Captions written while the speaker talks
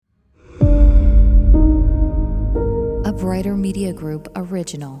Brighter Media Group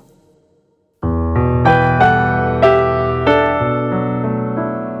original.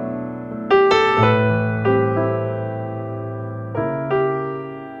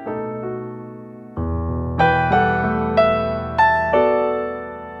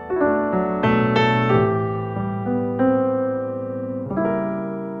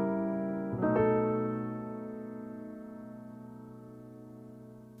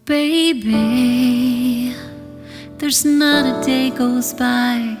 Baby, there's not a day goes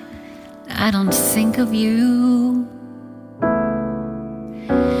by I don't think of you.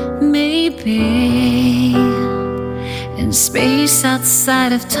 Maybe in space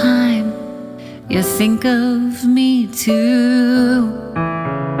outside of time you think of me too.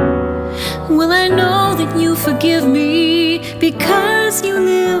 Well, I know that you forgive me because you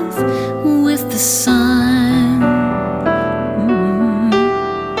live with the sun.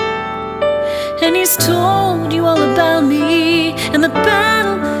 And he's told you all about me and the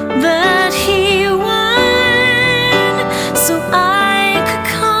battle that he won, so I could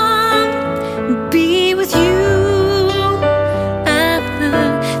come and be with you at the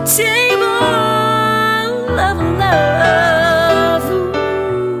table of love.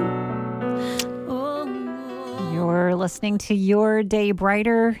 Oh. You're listening to Your Day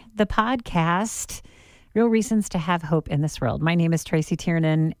Brighter, the podcast, Real Reasons to Have Hope in This World. My name is Tracy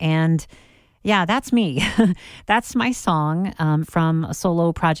Tiernan, and yeah, that's me. That's my song from a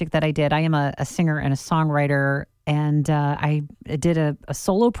solo project that I did. I am a singer and a songwriter, and I did a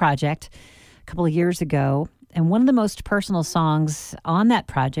solo project a couple of years ago. And one of the most personal songs on that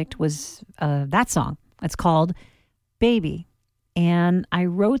project was that song. It's called Baby. And I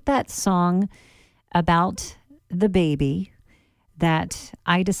wrote that song about the baby that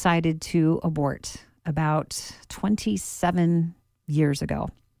I decided to abort about 27 years ago.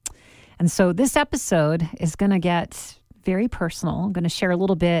 And so this episode is going to get very personal. I'm going to share a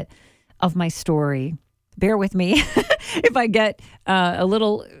little bit of my story. Bear with me if I get a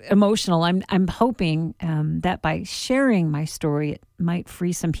little emotional. I'm hoping that by sharing my story, it might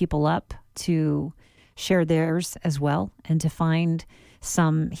free some people up to share theirs as well and to find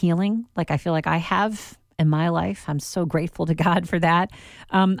some healing like I feel like I have in my life. I'm so grateful to God for that.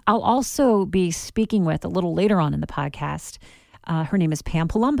 I'll also be speaking with a little later on in the podcast. Her name is Pam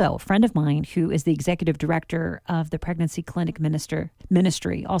Palumbo, a friend of mine who is the executive director of the Pregnancy Clinic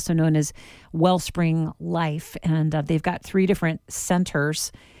Ministry, also known as Wellspring Life. And they've got 3 different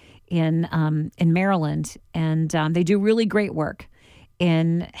centers in Maryland. And they do really great work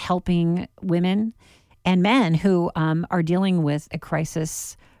in helping women and men who are dealing with a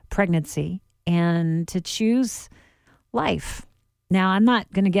crisis pregnancy and to choose life. Now, I'm not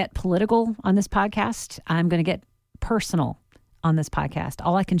going to get political on this podcast. I'm going to get personal on this podcast.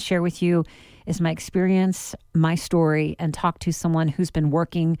 All I can share with you is my experience, my story, and talk to someone who's been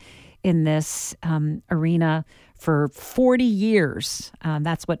working in this arena for 40 years.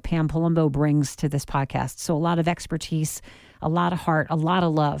 That's what Pam Palumbo brings to this podcast. So a lot of expertise, a lot of heart, a lot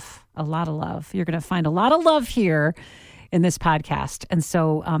of love, a lot of love. You're going to find a lot of love here in this podcast. And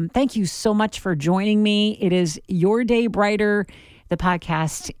so thank you so much for joining me. It is Your Day Brighter, the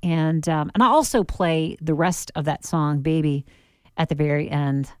podcast. And I'll also play the rest of that song, Baby, at the very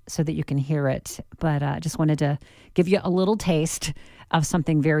end so that you can hear it. But I just wanted to give you a little taste of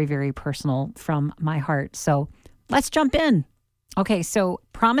something very, very personal from my heart. So let's jump in. Okay, so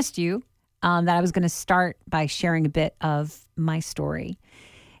promised you that I was going to start by sharing a bit of my story.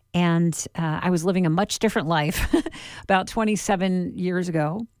 And I was living a much different life about 27 years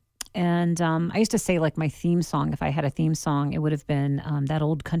ago. And I used to say, like, my theme song, if I had a theme song, it would have been that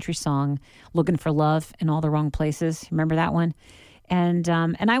old country song, Looking for Love in All the Wrong Places. Remember that one? And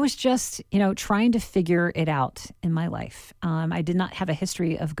I was just, trying to figure it out in my life. I did not have a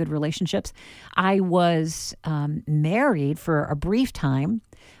history of good relationships. I was married for a brief time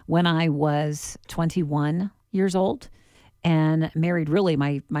when I was 21 years old and married really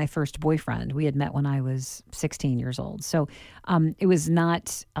my first boyfriend. We had met when I was 16 years old. So it was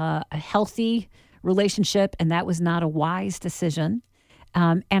not a healthy relationship, and that was not a wise decision.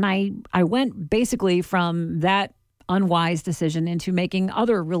 And I went basically from that unwise decision into making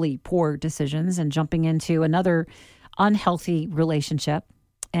other really poor decisions and jumping into another unhealthy relationship.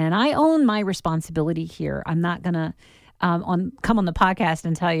 And I own my responsibility here. I'm not going to come on the podcast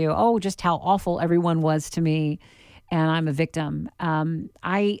and tell you, just how awful everyone was to me and I'm a victim.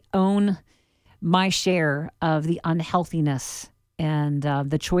 I own my share of the unhealthiness and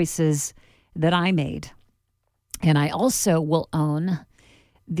the choices that I made. And I also will own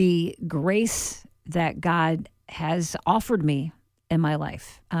the grace that God has offered me in my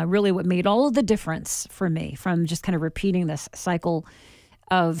life. Really what made all of the difference for me from just kind of repeating this cycle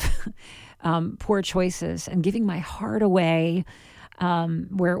of poor choices and giving my heart away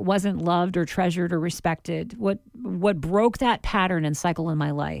where it wasn't loved or treasured or respected. What broke that pattern and cycle in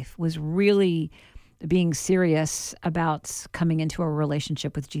my life was really being serious about coming into a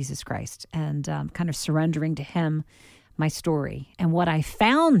relationship with Jesus Christ and kind of surrendering to him my story. And what I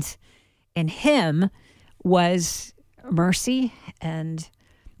found in him was mercy. And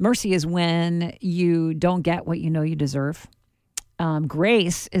mercy is when you don't get what you know you deserve.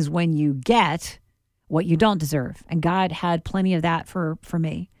 Grace is when you get what you don't deserve. And God had plenty of that for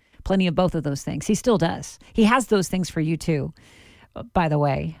me, plenty of both of those things. He still does. He has those things for you too, by the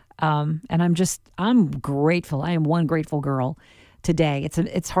way. And I'm grateful. I am one grateful girl today.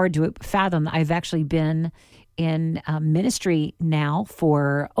 It's hard to fathom. I've actually been in ministry now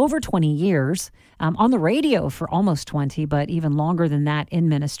for over 20 years, on the radio for almost 20, but even longer than that in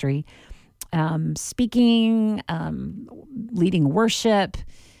ministry, speaking, leading worship,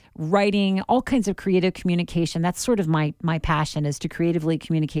 writing, all kinds of creative communication. That's sort of my passion, is to creatively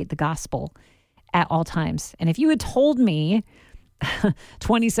communicate the gospel at all times. And if you had told me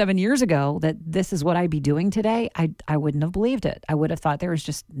 27 years ago that this is what I'd be doing today, I wouldn't have believed it. I would have thought there was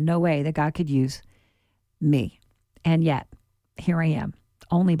just no way that God could use me. And yet, here I am,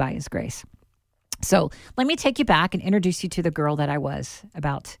 only by his grace. So let me take you back and introduce you to the girl that I was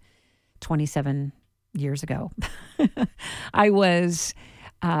about 27 years ago. I was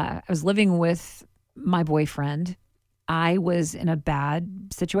living with my boyfriend. I was in a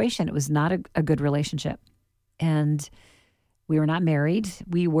bad situation. It was not a good relationship. And we were not married.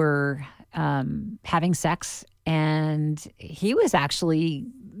 We were having sex. And he was actually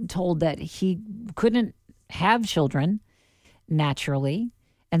told that he couldn't have children naturally.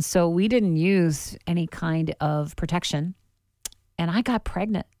 And so we didn't use any kind of protection. And I got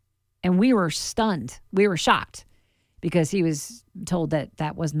pregnant. And we were stunned. We were shocked because he was told that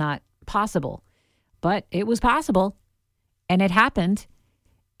that was not possible. But it was possible. And it happened.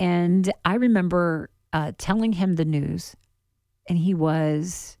 And I remember telling him the news. And he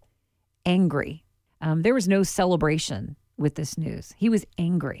was angry. There was no celebration with this news. He was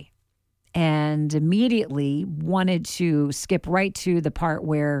angry and immediately wanted to skip right to the part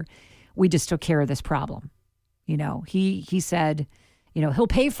where we just took care of this problem. You know, he said, you know, he'll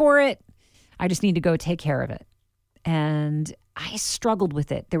pay for it. I just need to go take care of it. And I struggled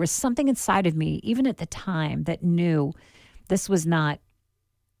with it. There was something inside of me, even at the time, that knew this was not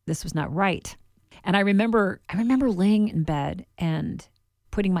right. And I remember laying in bed and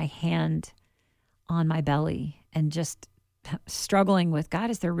putting my hand on my belly and just struggling with, God,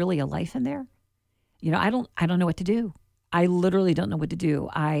 is there really a life in there? You know, I don't know what to do. I literally don't know what to do.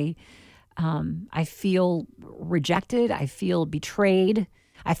 I feel rejected. I feel betrayed.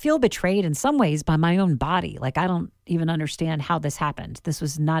 I feel betrayed in some ways by my own body. Like, I don't even understand how this happened. This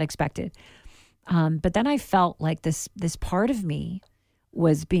was not expected. But then I felt like this part of me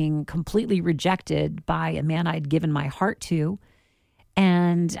was being completely rejected by a man I'd given my heart to.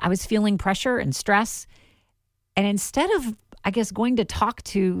 And I was feeling pressure and stress. And instead of, I guess, going to talk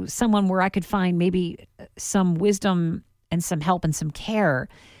to someone where I could find maybe some wisdom and some help and some care,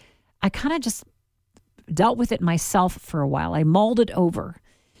 I kind of just dealt with it myself for a while. I mulled it over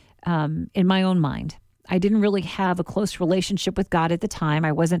in my own mind. I didn't really have a close relationship with God at the time.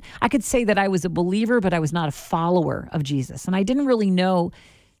 I could say that I was a believer, but I was not a follower of Jesus. And I didn't really know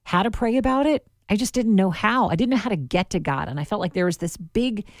how to pray about it. I just didn't know how. I didn't know how to get to God. And I felt like there was this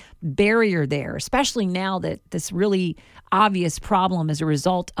big barrier there, especially now that this really obvious problem as a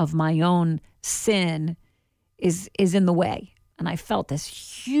result of my own sin is in the way. And I felt this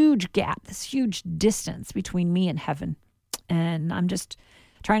huge gap, this huge distance between me and heaven. And I'm just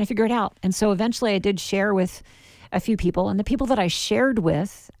trying to figure it out. And so eventually I did share with a few people. And the people that I shared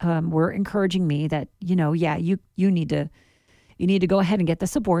with were encouraging me that, you need to go ahead and get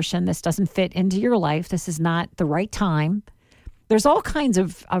this abortion. This doesn't fit into your life. This is not the right time. There's all kinds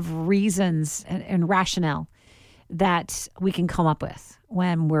of reasons and rationale that we can come up with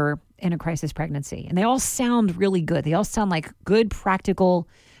when we're in a crisis pregnancy. And they all sound really good. They all sound like good, practical,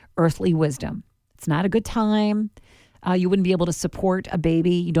 earthly wisdom. It's not a good time. You wouldn't be able to support a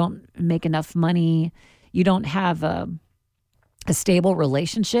baby. You don't make enough money. You don't have a stable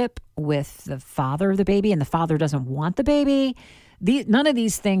relationship with the father of the baby, and the father doesn't want the baby. None of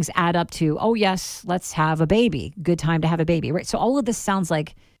these things add up to, oh, yes, let's have a baby. Good time to have a baby, right? So all of this sounds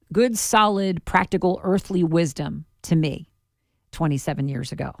like good, solid, practical, earthly wisdom to me 27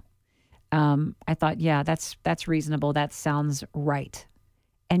 years ago. I thought, yeah, that's reasonable. That sounds right.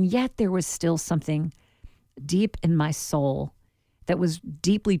 And yet there was still something deep in my soul that was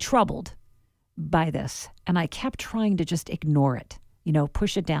deeply troubled by this. And I kept trying to just ignore it,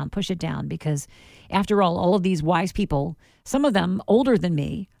 push it down, because after all of these wise people, some of them older than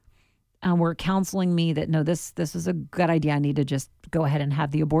me, were counseling me that, no, this is a good idea. I need to just go ahead and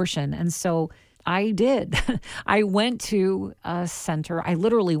have the abortion. And so I did. I went to a center. I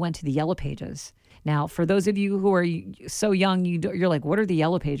literally went to the Yellow Pages. Now, for those of you who are so young, you're like, what are the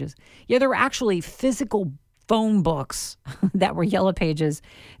Yellow Pages? Yeah, there were actually physical phone books that were Yellow Pages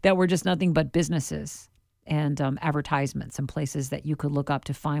that were just nothing but businesses and advertisements and places that you could look up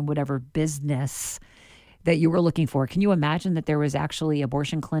to find whatever business that you were looking for. Can you imagine that there was actually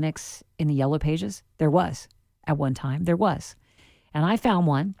abortion clinics in the Yellow Pages? There was. At one time, there was. And I found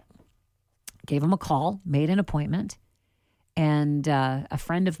one, gave them a call, made an appointment, and a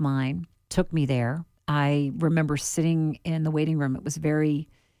friend of mine took me there. I remember sitting in the waiting room. It was very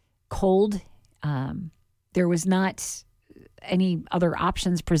cold. There was not any other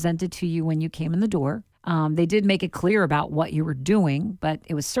options presented to you when you came in the door. They did make it clear about what you were doing, but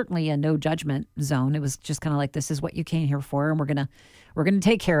it was certainly a no judgment zone. It was just kind of like, this is what you came here for, and we're gonna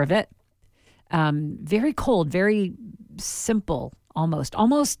take care of it. Very cold, very simple, almost.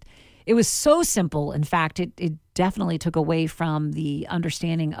 It was so simple. In fact, it definitely took away from the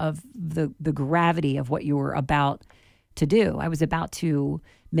understanding of the gravity of what you were about to do. I was about to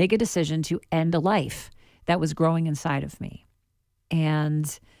make a decision to end a life that was growing inside of me. And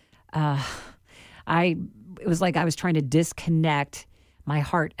it was like I was trying to disconnect my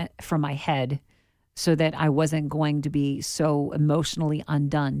heart from my head so that I wasn't going to be so emotionally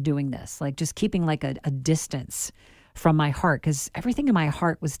undone doing this, like just keeping like a distance from my heart, because everything in my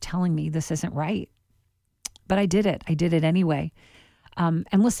heart was telling me this isn't right. But I did it. I did it anyway. And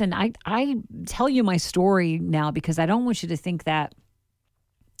listen, I tell you my story now because I don't want you to think that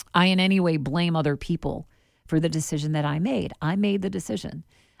I in any way blame other people for the decision that I made. I made the decision.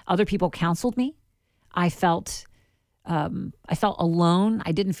 Other people counseled me. I felt alone.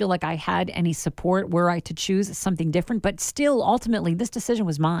 I didn't feel like I had any support were I to choose something different. But still, ultimately, this decision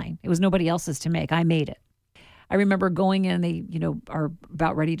was mine. It was nobody else's to make. I made it. I remember going in, they, are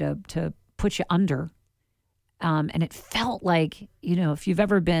about ready to put you under. And it felt like, if you've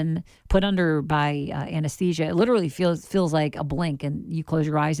ever been put under by anesthesia, it literally feels like a blink, and you close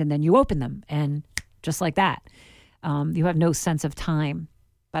your eyes and then you open them. And just like that, you have no sense of time.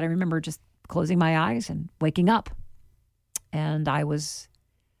 But I remember just closing my eyes and waking up, and I was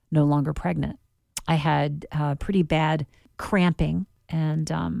no longer pregnant. I had pretty bad cramping and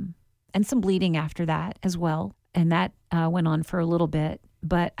some bleeding after that as well. And that went on for a little bit.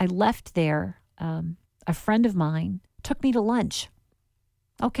 But I left there. A friend of mine took me to lunch.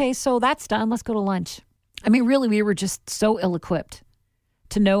 Okay, so that's done. Let's go to lunch. I mean, really, we were just so ill-equipped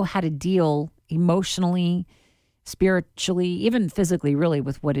to know how to deal emotionally, spiritually, even physically, really,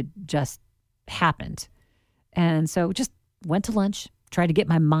 with what had just happened. And so just went to lunch, tried to get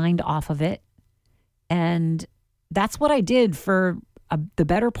my mind off of it. And that's what I did for the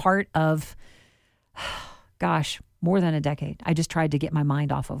better part of, more than a decade. I just tried to get my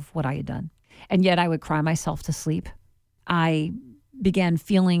mind off of what I had done. And yet I would cry myself to sleep. I began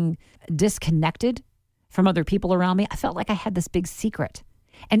feeling disconnected from other people around me. I felt like I had this big secret.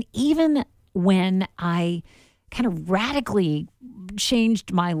 And even when I kind of radically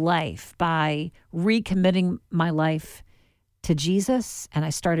changed my life by recommitting my life to Jesus, and I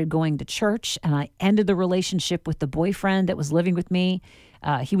started going to church, and I ended the relationship with the boyfriend that was living with me.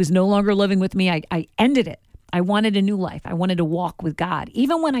 He was no longer living with me. I ended it. I wanted a new life. I wanted to walk with God.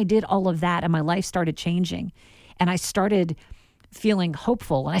 Even when I did all of that and my life started changing and I started feeling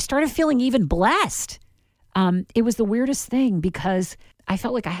hopeful and I started feeling even blessed, it was the weirdest thing because I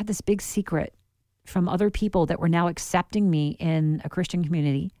felt like I had this big secret from other people that were now accepting me in a Christian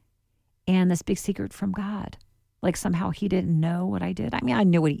community, and this big secret from God. Like somehow he didn't know what I did. I mean, I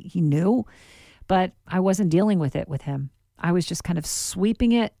knew what he knew, but I wasn't dealing with it with him. I was just kind of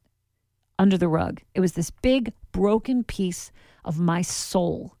sweeping it under the rug. It was this big broken piece of my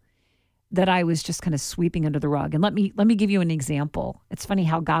soul that I was just kind of sweeping under the rug. And let me give you an example. It's funny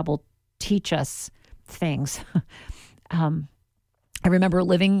how God will teach us things. I remember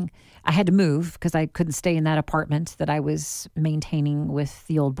I had to move because I couldn't stay in that apartment that I was maintaining with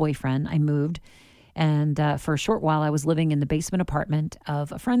the old boyfriend. I moved. And for a short while, I was living in the basement apartment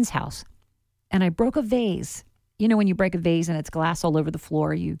of a friend's house. And I broke a vase. You know, when you break a vase and it's glass all over the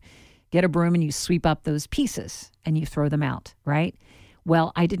floor, you get a broom and you sweep up those pieces and you throw them out, right?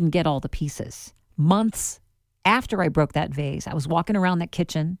 Well, I didn't get all the pieces. Months after I broke that vase, I was walking around that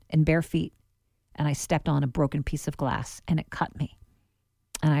kitchen in bare feet and I stepped on a broken piece of glass and it cut me.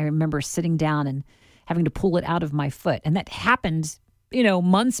 And I remember sitting down and having to pull it out of my foot. And that happened,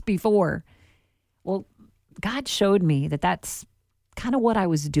 months before. Well, God showed me that that's kind of what I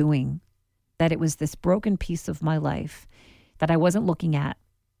was doing, that it was this broken piece of my life that I wasn't looking at,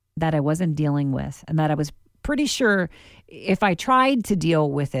 that I wasn't dealing with, and that I was pretty sure if I tried to deal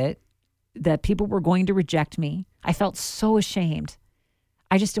with it, that people were going to reject me. I felt so ashamed.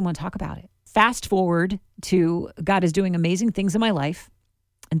 I just didn't want to talk about it. Fast forward to God is doing amazing things in my life.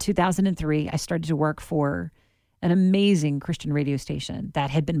 In 2003, I started to work for an amazing Christian radio station that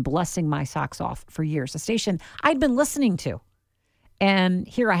had been blessing my socks off for years, a station I'd been listening to. And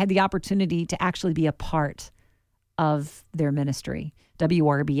here I had the opportunity to actually be a part of their ministry,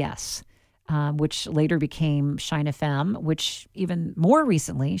 WRBS, which later became Shine FM, which even more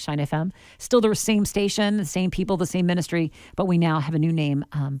recently, Shine FM, still the same station, the same people, the same ministry, but we now have a new name,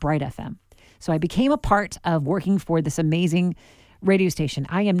 Bright FM. So I became a part of working for this amazing radio station.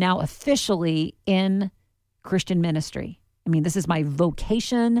 I am now officially in Christian ministry. I mean, this is my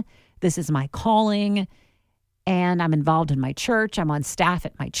vocation. This is my calling. And I'm involved in my church. I'm on staff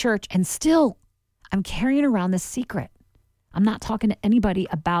at my church. And still, I'm carrying around this secret. I'm not talking to anybody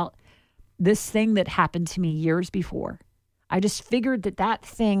about this thing that happened to me years before. I just figured that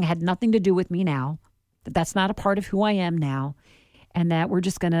thing had nothing to do with me now, that that's not a part of who I am now, and that we're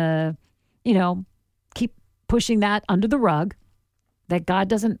just going to, keep pushing that under the rug, that God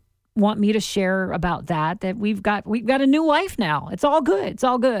doesn't want me to share about that we've got a new life now. It's all good. It's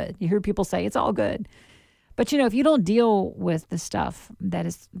all good. You hear people say it's all good. But, if you don't deal with the stuff that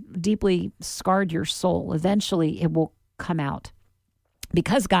has deeply scarred your soul, eventually it will come out.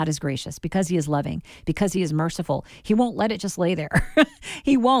 Because God is gracious, because he is loving, because he is merciful, he won't let it just lay there.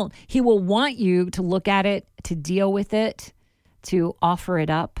 He won't. He will want you to look at it, to deal with it, to offer it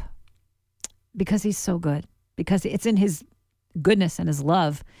up, because he's so good, because it's in his goodness and his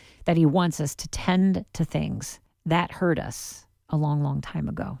love that he wants us to tend to things that hurt us a long, long time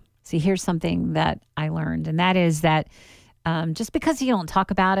ago. See, here's something that I learned, and that is that just because you don't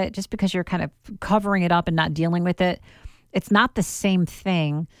talk about it, just because you're kind of covering it up and not dealing with it, it's not the same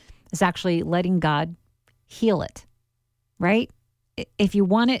thing as actually letting God heal it, right? If you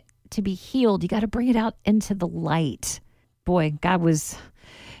want it to be healed, you got to bring it out into the light. Boy,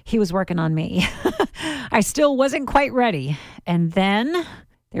 he was working on me. I still wasn't quite ready. And then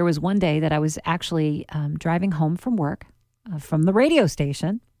there was one day that I was actually driving home from work, from the radio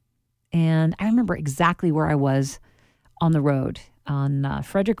station. And I remember exactly where I was on the road, on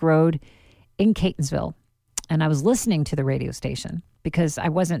Frederick Road in Catonsville. And I was listening to the radio station because I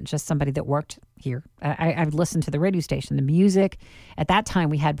wasn't just somebody that worked here. I listened to the radio station, the music. At that time,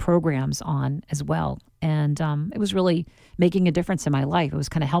 we had programs on as well. And it was really making a difference in my life. It was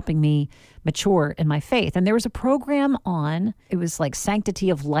kind of helping me mature in my faith. And there was a program on, it was like Sanctity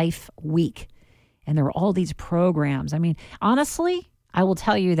of Life Week. And there were all these programs. I mean, honestly, I will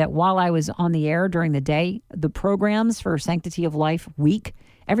tell you that while I was on the air during the day, the programs for Sanctity of Life Week,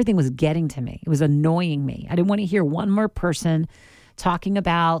 everything was getting to me. It was annoying me. I didn't want to hear one more person talking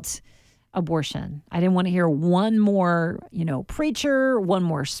about abortion. I didn't want to hear one more, preacher, one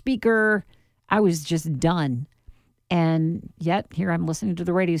more speaker. I was just done. And yet here I'm listening to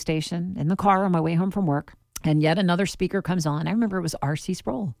the radio station in the car on my way home from work. And yet another speaker comes on. I remember it was R.C.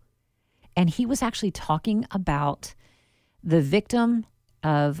 Sproul. And he was actually talking about the victim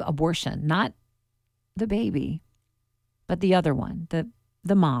of abortion, not the baby, but the other one,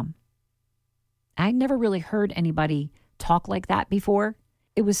 the mom. I never really heard anybody talk like that before.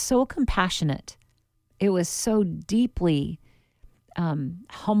 It was so compassionate. It was so deeply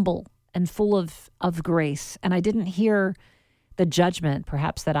humble and full of grace. And I didn't hear the judgment,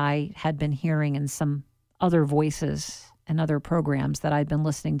 perhaps, that I had been hearing in some other voices and other programs that I'd been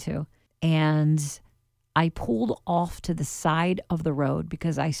listening to. And I pulled off to the side of the road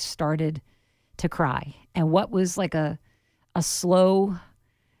because I started to cry. And what was like a slow,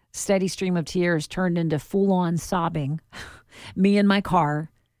 steady stream of tears turned into full-on sobbing. Me in my car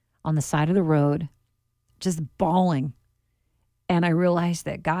on the side of the road, just bawling. And I realized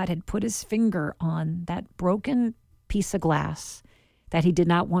that God had put his finger on that broken piece of glass that he did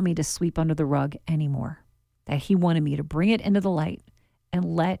not want me to sweep under the rug anymore, that he wanted me to bring it into the light and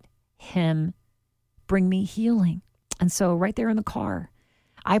let him bring me healing. And so right there in the car,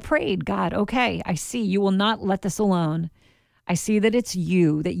 I prayed, God, okay, I see you will not let this alone. I see that it's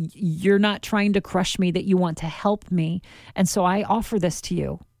you, that you're not trying to crush me, that you want to help me. And so I offer this to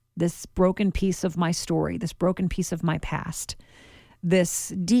you, this broken piece of my story, this broken piece of my past, this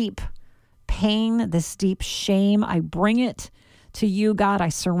deep pain, this deep shame. I bring it to you, God. I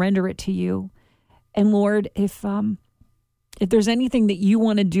surrender it to you. And Lord, if there's anything that you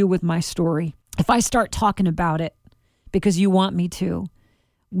want to do with my story, If I start talking about it because you want me to,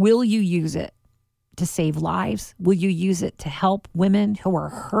 will you use it to save lives? Will you use it to help women who are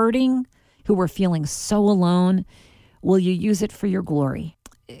hurting, who are feeling so alone? Will you use it for your glory?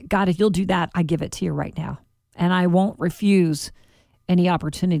 God, if you'll do that, I give it to you right now. And I won't refuse any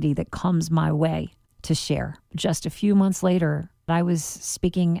opportunity that comes my way to share. Just a few months later, I was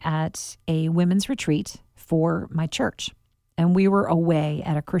speaking at a women's retreat for my church. And we were away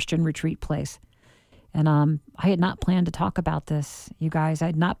at a Christian retreat place. And I had not planned to talk about this, you guys.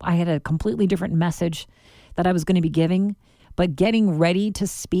 I had a completely different message that I was going to be giving. But getting ready to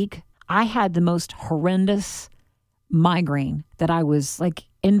speak, I had the most horrendous migraine that I was like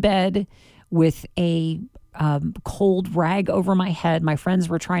in bed with a cold rag over my head. My friends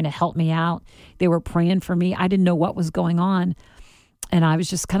were trying to help me out. They were praying for me. I didn't know what was going on. And I was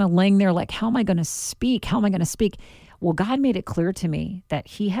just kind of laying there like, how am I going to speak? How am I going to speak? Well, God made it clear to me that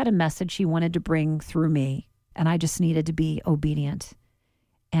he had a message he wanted to bring through me. And I just needed to be obedient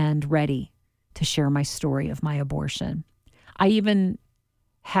and ready to share my story of my abortion. I even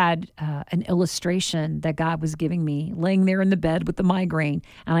had an illustration that God was giving me laying there in the bed with the migraine.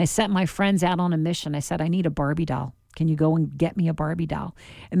 And I sent my friends out on a mission. I said, I need a Barbie doll. Can you go and get me a Barbie doll?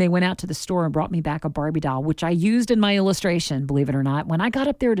 And they went out to the store and brought me back a Barbie doll, which I used in my illustration, believe it or not. When I got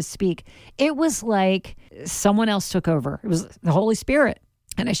up there to speak, it was like someone else took over. It was the Holy Spirit.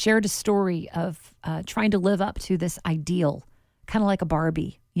 And I shared a story of trying to live up to this ideal, kind of like a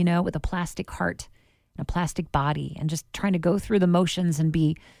Barbie, you know, with a plastic heart and a plastic body, and just trying to go through the motions and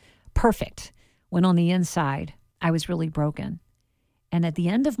be perfect, when on the inside, I was really broken. And at the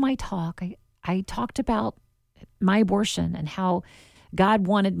end of my talk, I talked about my abortion and how God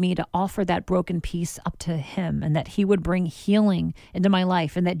wanted me to offer that broken piece up to him, and that he would bring healing into my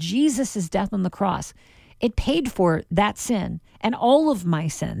life, and that Jesus' death on the cross, it paid for that sin and all of my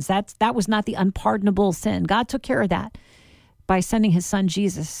sins. That was not the unpardonable sin. God took care of that by sending his son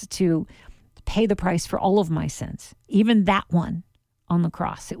Jesus to pay the price for all of my sins, even that one on the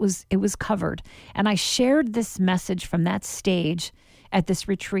cross. It was covered. And I shared this message from that stage at this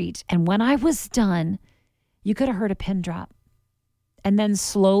retreat. And when I was done, you could have heard a pin drop. And then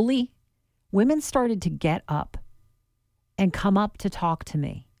slowly, women started to get up and come up to talk to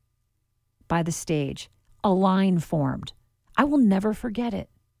me by the stage. A line formed. I will never forget it.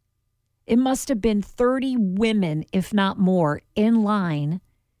 It must have been 30 women, if not more, in line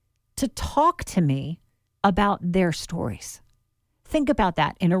to talk to me about their stories. Think about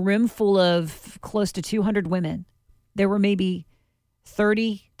that. In a room full of close to 200 women, there were maybe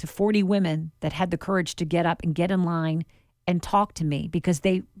 30 to 40 women that had the courage to get up and get in line and talk to me, because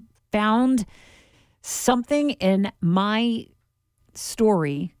they found something in my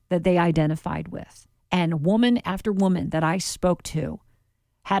story that they identified with. And woman after woman that I spoke to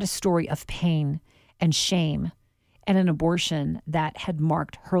had a story of pain and shame and an abortion that had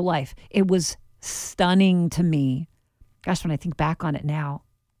marked her life. It was stunning to me. Gosh, when I think back on it now,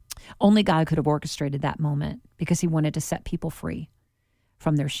 only God could have orchestrated that moment, because he wanted to set people free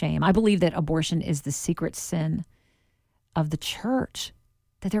from their shame. I believe that abortion is the secret sin of the church,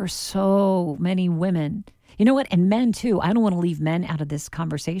 that there are so many women, you know what, and men too. I don't want to leave men out of this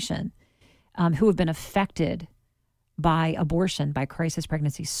conversation, who have been affected by abortion, by crisis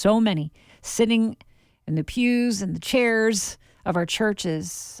pregnancy. So many sitting in the pews and the chairs of our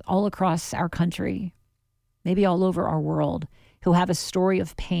churches all across our country, maybe all over our world, who have a story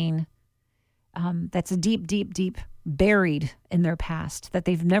of pain that's deep, deep, deep buried in their past, that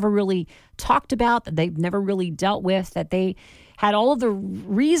they've never really talked about, that they've never really dealt with, that they had all of the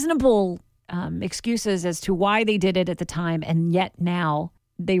reasonable excuses as to why they did it at the time, and yet now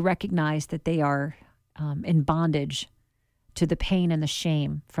they recognize that they are in bondage to the pain and the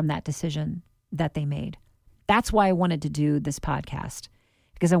shame from that decision that they made. That's why I wanted to do this podcast,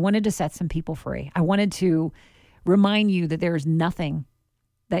 because I wanted to set some people free. I wanted to remind you that there is nothing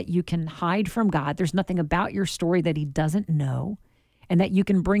that you can hide from God. There's nothing about your story that he doesn't know, and that you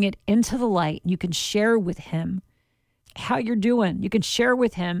can bring it into the light. You can share with him how you're doing. You can share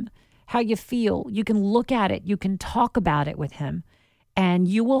with him how you feel. You can look at it. You can talk about it with him, and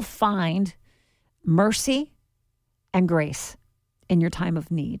you will find mercy and grace in your time of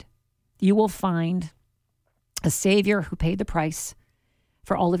need. You will find a Savior who paid the price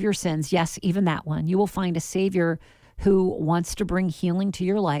for all of your sins. Yes, even that one. You will find a Savior who wants to bring healing to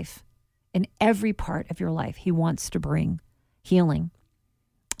your life. In every part of your life, he wants to bring healing.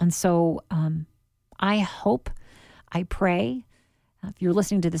 And so I hope, I pray, if you're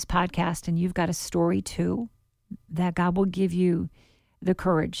listening to this podcast and you've got a story too, that God will give you the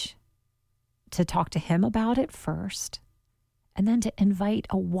courage to talk to him about it first, and then to invite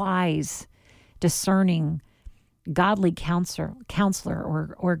a wise, discerning, godly counselor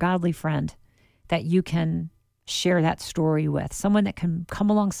or godly friend that you can share that story with, someone that can come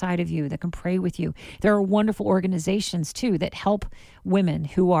alongside of you, that can pray with you. There are wonderful organizations too that help women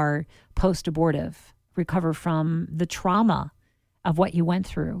who are post-abortive recover from the trauma of what you went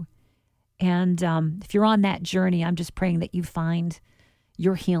through. And if you're on that journey, I'm just praying that you find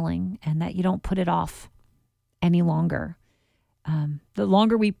your healing and that you don't put it off any longer. The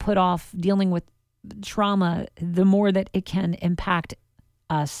longer we put off dealing with trauma, the more that it can impact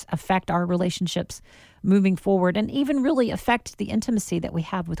us, affect our relationships moving forward, and even really affect the intimacy that we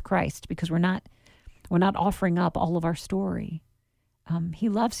have with Christ, because we're not offering up all of our story. He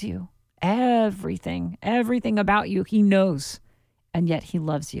loves you. Everything about you, he knows, and yet he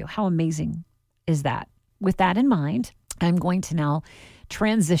loves you. How amazing is that? With that in mind, I'm going to now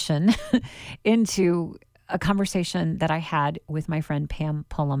transition into a conversation that I had with my friend Pam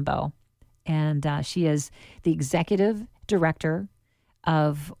Palumbo. And she is the executive director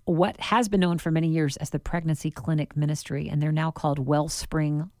of what has been known for many years as the Pregnancy Clinic Ministry, and they're now called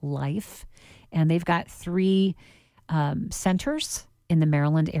Wellspring Life. And they've got 3 centers in the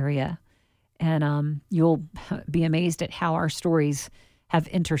Maryland area. And you'll be amazed at how our stories have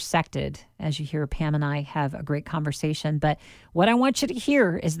intersected as you hear Pam and I have a great conversation. But what I want you to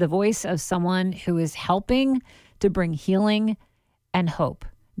hear is the voice of someone who is helping to bring healing and hope,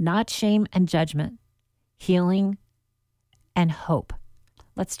 not shame and judgment, healing and hope.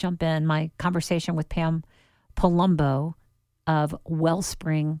 Let's jump in. My conversation with Pam Palumbo of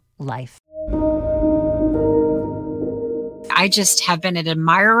Wellspring Life. I just have been an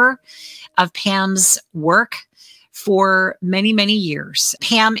admirer of Pam's work for many, many years.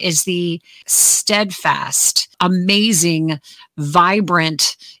 Pam is the steadfast, amazing,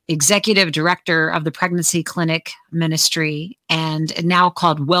 vibrant executive director of the Pregnancy Clinic Ministry, and now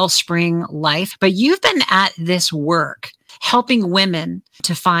called Wellspring Life. But you've been at this work helping women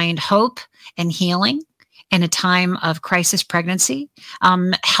to find hope and healing in a time of crisis pregnancy,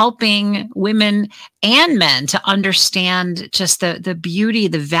 helping women and men to understand just the beauty,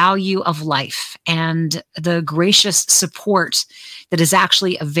 the value of life, and the gracious support that is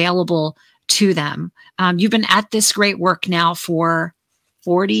actually available to them. You've been at this great work now for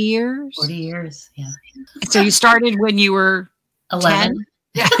 40 years? 40 years, yeah. So you started when you were 11.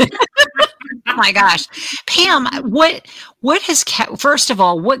 10? Oh my gosh. Pam, what has kept, first of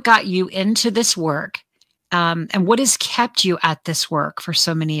all, what got you into this work? And what has kept you at this work for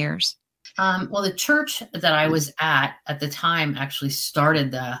so many years? Well, the church that I was at the time actually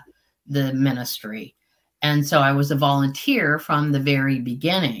started the ministry. And so I was a volunteer from the very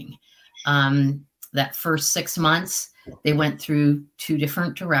beginning. That first 6 months, they went through 2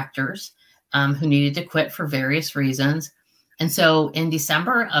 different directors who needed to quit for various reasons. And so in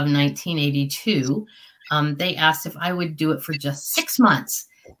December of 1982, they asked if I would do it for just 6 months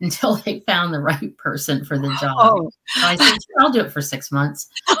until they found the right person for the job. Oh. So I said, sure, I'll do it for 6 months.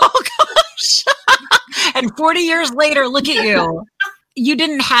 Oh, gosh. And 40 years later, look at you. You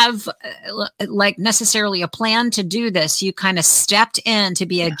didn't have like necessarily a plan to do this. You kind of stepped in to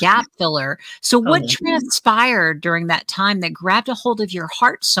be a gap filler. So what transpired during that time that grabbed a hold of your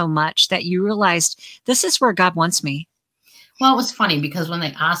heart so much that you realized this is where God wants me? Well, it was funny because when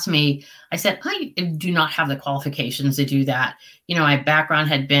they asked me, I said, I do not have the qualifications to do that. You know, my background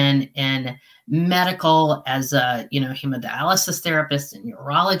had been in medical as a, hemodialysis therapist and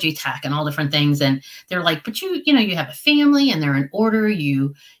urology tech and all different things. And they're like, but you have a family and they're in order,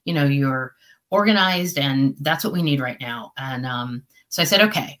 you're organized and that's what we need right now. And so I said,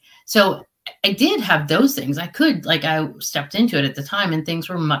 okay. So I did have those things. I stepped into it at the time and things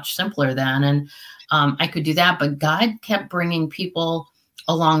were much simpler then. And I could do that, but God kept bringing people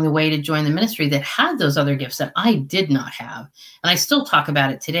along the way to join the ministry that had those other gifts that I did not have. And I still talk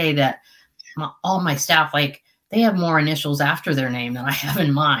about it today that all my staff, they have more initials after their name than I have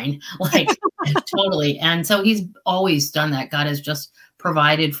in mine, totally. And so he's always done that. God has just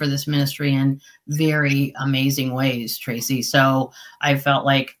provided for this ministry in very amazing ways, Tracy. So I felt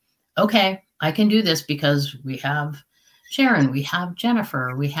like, okay, I can do this because we have Sharon, we have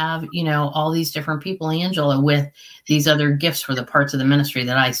Jennifer, we have, all these different people, Angela, with these other gifts for the parts of the ministry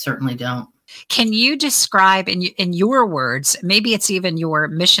that I certainly don't. Can you describe in your words, maybe it's even your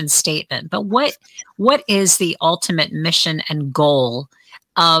mission statement, but what is the ultimate mission and goal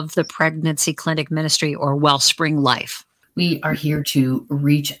of the Pregnancy Clinic Ministry or Wellspring Life? We are here to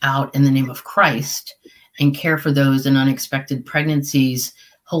reach out in the name of Christ and care for those in unexpected pregnancies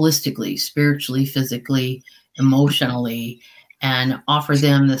holistically, spiritually, physically, emotionally, and offer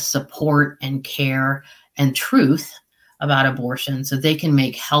them the support and care and truth about abortion so they can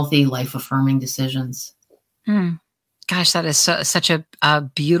make healthy, life-affirming decisions. Gosh, that is such a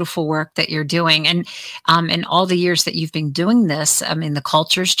beautiful work that you're doing. And in all the years that you've been doing this, I mean, the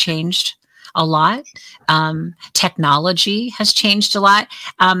culture's changed a lot. Technology has changed a lot.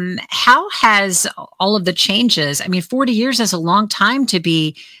 How has all of the changes, I mean, 40 years is a long time to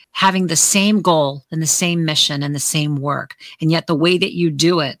be having the same goal and the same mission and the same work. And yet the way that you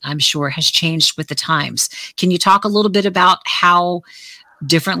do it, I'm sure, has changed with the times. Can you talk a little bit about how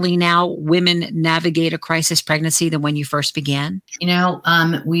differently now women navigate a crisis pregnancy than when you first began?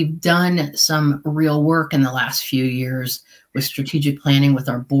 We've done some real work in the last few years with strategic planning with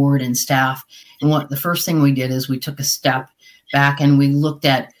our board and staff. And the first thing we did is we took a step back and we looked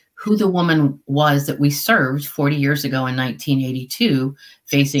at who the woman was that we served 40 years ago in 1982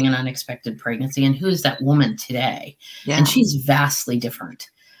 facing an unexpected pregnancy, and who is that woman today? Yeah. And she's vastly different.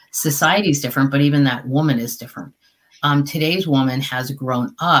 Society's different, but even that woman is different. Today's woman has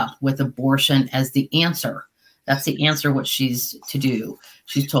grown up with abortion as the answer. That's the answer, what she's to do.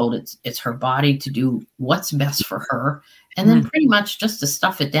 She's told it's her body to do what's best for her, and then pretty much just to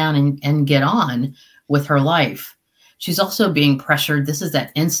stuff it down and get on with her life. She's also being pressured. This is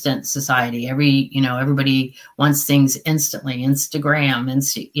that instant society. Everybody wants things instantly. Instagram,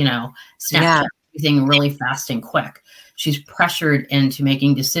 Snapchat, everything really fast and quick. She's pressured into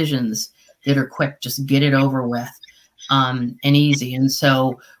making decisions that are quick. Just get it over with, and easy. And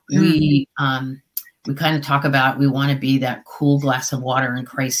so we kind of talk about, we want to be that cool glass of water in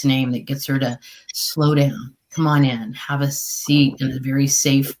Christ's name that gets her to slow down. Come on in, have a seat in a very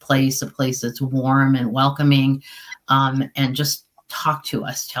safe place, a place that's warm and welcoming, and just talk to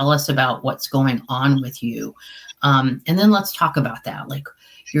us. Tell us about what's going on with you. And then let's talk about that. Like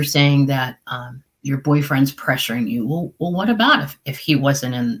you're saying that your boyfriend's pressuring you. Well, what about if he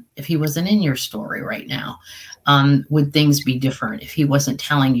wasn't in your story right now? Would things be different if he wasn't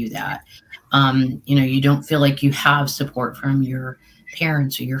telling you that? You don't feel like you have support from your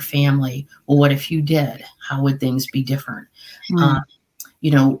parents or your family. Well, what if you did? How would things be different?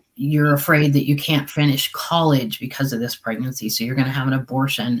 You're afraid that you can't finish college because of this pregnancy, so you're going to have an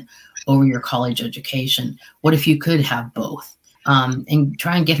abortion over your college education. What if you could have both? And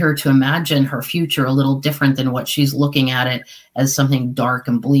try and get her to imagine her future a little different than what she's looking at it as something dark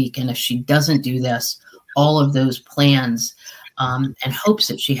and bleak. And if she doesn't do this, all of those plans and hopes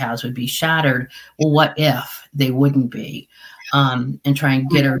that she has would be shattered. Well, what if they wouldn't be? And try and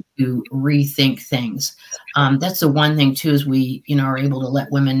get her to rethink things. That's the one thing too, is we, are able to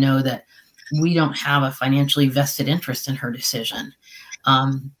let women know that we don't have a financially vested interest in her decision.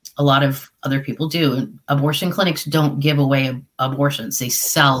 A lot of other people do. Abortion clinics don't give away abortions. They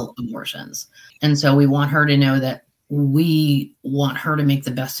sell abortions. And so we want her to know that we want her to make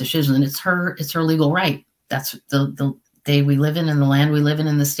the best decision. And it's her legal right. That's the day we live in the land we live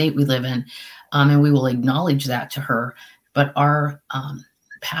in the state we live in. And we will acknowledge that to her. But our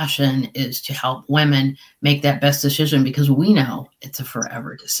passion is to help women make that best decision, because we know it's a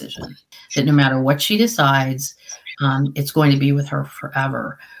forever decision, that no matter what she decides, it's going to be with her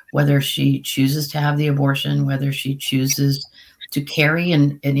forever, whether she chooses to have the abortion, whether she chooses to carry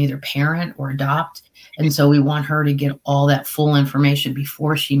and either parent or adopt. And so we want her to get all that full information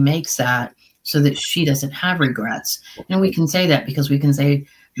before she makes that, so that she doesn't have regrets. And we can say that because we can say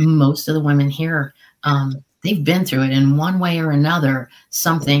most of the women here, they've been through it in one way or another,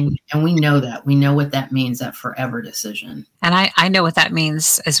 something, and we know that. We know what that means, that forever decision. And I know what that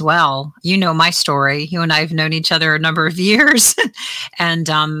means as well. You know my story. You and I have known each other a number of years, and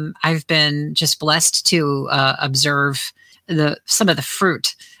I've been just blessed to observe some of the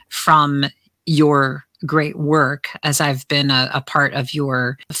fruit from your great work as I've been a part of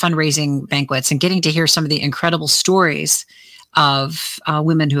your fundraising banquets and getting to hear some of the incredible stories of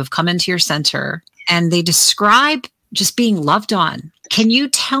women who have come into your center, and they describe just being loved on. Can you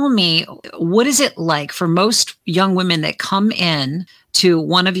tell me, what is it like for most young women that come in to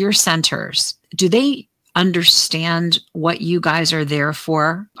one of your centers? Do they understand what you guys are there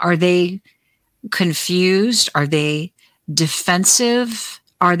for? Are they confused? Are they defensive?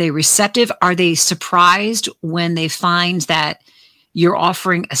 Are they receptive? Are they surprised when they find that you're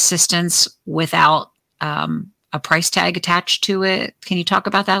offering assistance without a price tag attached to it? Can you talk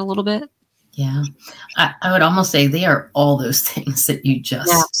about that a little bit? Yeah, I would almost say they are all those things that you just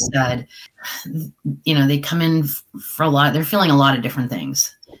said. They come in for a lot. They're feeling a lot of different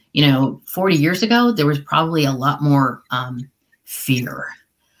things. 40 years ago, there was probably a lot more fear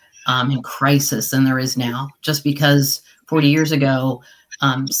and crisis than there is now, just because 40 years ago,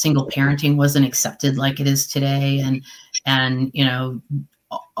 single parenting wasn't accepted like it is today. And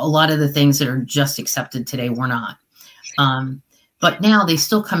a lot of the things that are just accepted today were not. But now they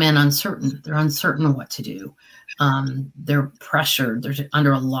still come in uncertain. They're uncertain what to do. They're pressured. They're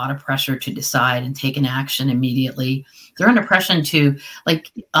under a lot of pressure to decide and take an action immediately. They're under pressure to,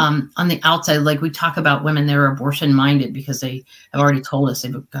 like, on the outside, like we talk about women that are abortion minded because they have already told us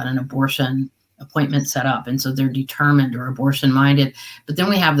they've got an abortion appointment set up. And so they're determined or abortion minded. But then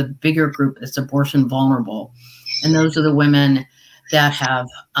we have the bigger group that's abortion vulnerable. And those are the women that have,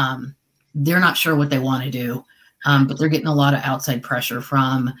 they're not sure what they want to do, but they're getting a lot of outside pressure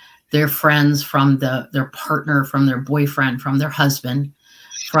from their friends, from their partner, from their boyfriend, from their husband,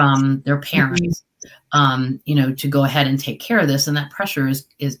 from their parents, to go ahead and take care of this. And that pressure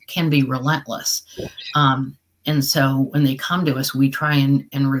can be relentless. And so when they come to us, we try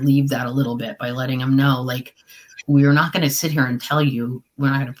and relieve that a little bit by letting them know, like, we're not going to sit here and tell you, we're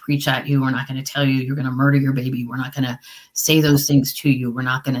not going to preach at you. We're not going to tell you you're going to murder your baby. We're not going to say those things to you. We're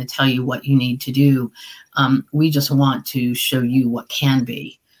not going to tell you what you need to do. We just want to show you what can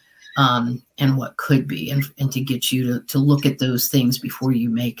be and what could be, and to get you to look at those things before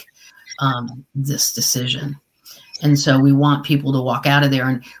you make this decision. And so we want people to walk out of there,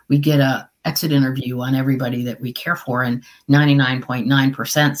 and we get a exit interview on everybody that we care for, and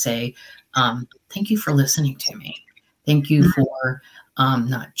 99.9% say, thank you for listening to me. Thank you for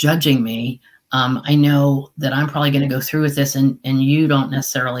not judging me. I know that I'm probably going to go through with this, and you don't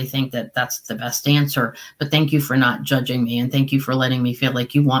necessarily think that that's the best answer, but thank you for not judging me. And thank you for letting me feel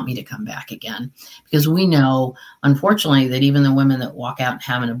like you want me to come back again. Because we know, unfortunately, that even the women that walk out and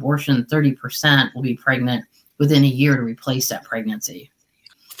have an abortion, 30% will be pregnant within a year to replace that pregnancy.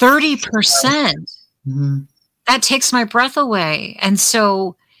 30%. Mm-hmm. That takes my breath away. And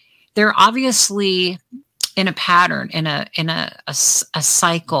so they're obviously in a pattern, in a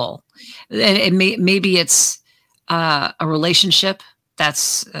cycle. Maybe it's a relationship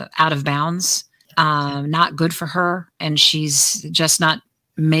that's out of bounds, not good for her, and she's just not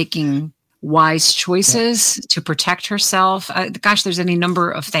making wise choices to protect herself. Gosh, there's any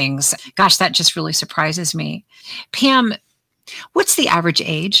number of things. Gosh, that just really surprises me. Pam, what's the average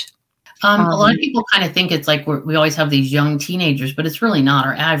age? A lot of people kind of think it's like we always have these young teenagers, but it's really not.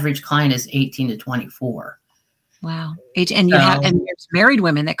 Our average client is 18 to 24. Wow. And there's married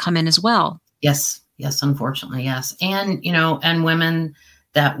women that come in as well. Yes, unfortunately, yes. And, and women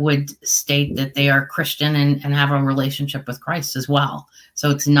that would state that they are Christian and have a relationship with Christ as well.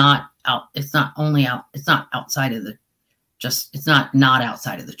 So it's not outside of the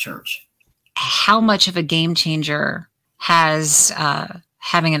church. How much of a game changer has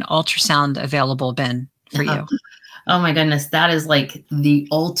having an ultrasound available been for you? Oh my goodness, that is like the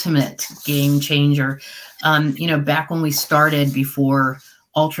ultimate game changer. Back when we started before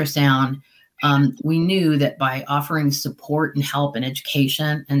ultrasound, we knew that by offering support and help and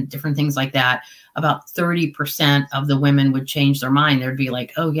education and different things like that, about 30% of the women would change their mind. They'd be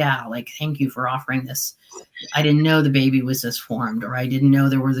like, oh yeah, like, thank you for offering this. I didn't know the baby was this formed, or I didn't know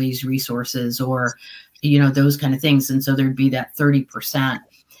there were these resources, or, those kind of things. And so there'd be that 30%.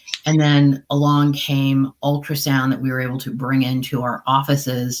 And then along came ultrasound that we were able to bring into our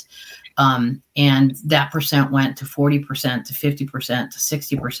offices. And that percent went to 40%, to 50%, to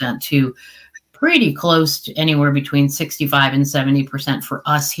 60%, to pretty close to anywhere between 65 and 70% for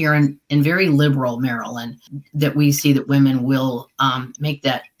us here in very liberal Maryland, that we see that women will make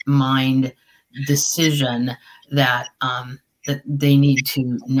that mind decision that they need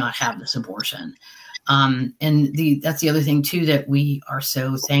to not have this abortion. That's the other thing too, that we are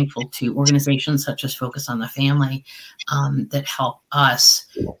so thankful to organizations such as Focus on the Family that help us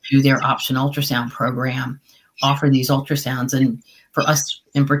through their Option Ultrasound program offer these ultrasounds. And for us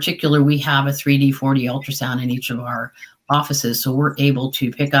in particular, we have a 3D 4D ultrasound in each of our offices. So we're able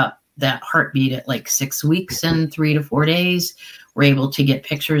to pick up that heartbeat at like 6 weeks and 3 to 4 days. We're able to get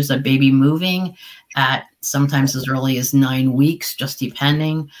pictures of baby moving at sometimes as early as 9 weeks, just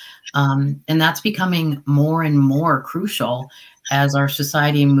depending. And that's becoming more and more crucial as our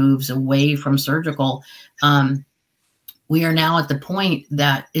society moves away from surgical. We are now at the point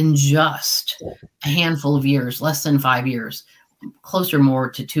that in just a handful of years, less than 5 years, closer more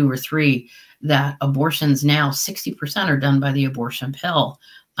to 2 or 3, that abortions now 60% are done by the abortion pill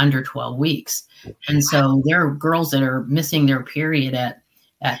under 12 weeks. And so there are girls that are missing their period at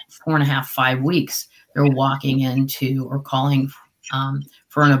 4.5, 5 weeks. They're walking into or calling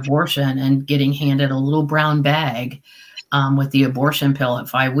for an abortion and getting handed a little brown bag with the abortion pill at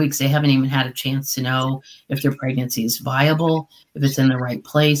 5 weeks. They haven't even had a chance to know if their pregnancy is viable, if it's in the right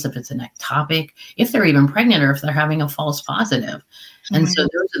place, if it's an ectopic, if they're even pregnant, or if they're having a false positive. Mm-hmm. And so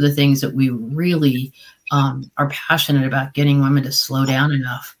those are the things that we really are passionate about, getting women to slow down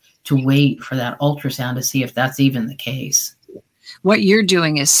enough to wait for that ultrasound to see if that's even the case. What you're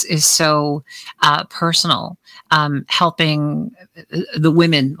doing is so personal, helping the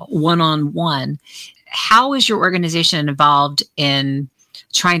women one-on-one. How is your organization involved in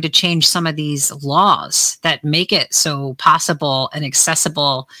trying to change some of these laws that make it so possible and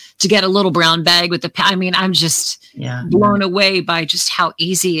accessible to get a little brown bag with the, I mean, I'm just blown away by just how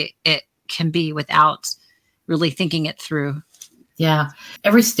easy it can be without really thinking it through. Yeah,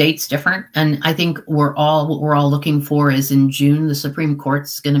 every state's different. And I think what we're all looking for is in June, the Supreme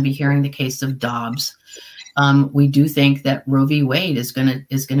Court's going to be hearing the case of Dobbs. We do think that Roe v. Wade is going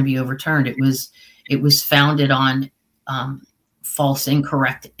to be overturned. It was founded on false,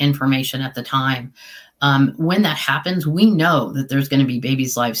 incorrect information at the time. When that happens, we know that there's going to be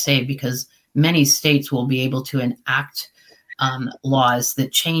babies' lives saved because many states will be able to enact laws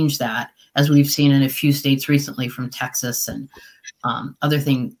that change that, as we've seen in a few states recently from Texas and other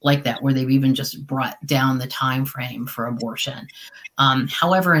things like that, where they've even just brought down the time frame for abortion.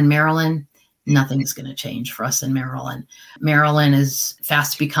 However, in Maryland, nothing's going to change for us in Maryland. Maryland is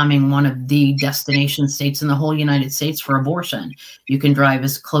fast becoming one of the destination states in the whole United States for abortion. You can drive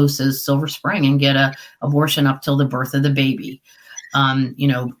as close as Silver Spring and get an abortion up till the birth of the baby.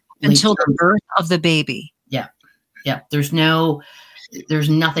 Until the birth of the baby. Yeah. Yeah. There's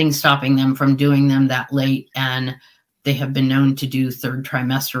nothing stopping them from doing them that late. And they have been known to do third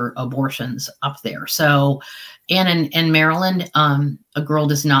trimester abortions up there. So, and in Maryland, a girl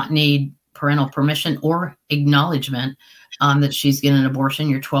does not need parental permission or acknowledgement that she's getting an abortion.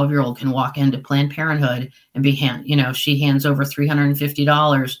 Your 12-year-old can walk into Planned Parenthood and she hands over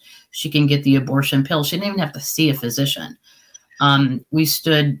 $350. She can get the abortion pill. She didn't even have to see a physician. We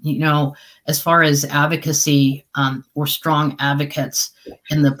stood, as far as advocacy, we're strong advocates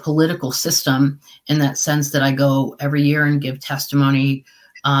in the political system in that sense that I go every year and give testimony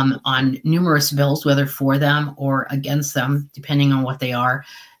on numerous bills, whether for them or against them, depending on what they are.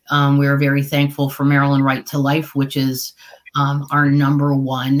 We are very thankful for Maryland Right to Life, which is our number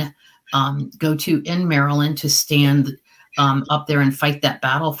one go-to in Maryland to stand up there and fight that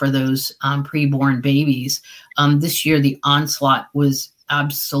battle for those preborn babies. This year, the onslaught was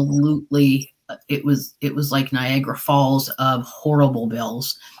absolutely, it was like Niagara Falls of horrible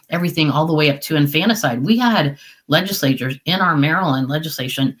bills, everything all the way up to infanticide. We had legislators in our Maryland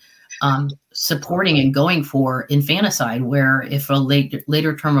legislation supporting and going for infanticide, where if a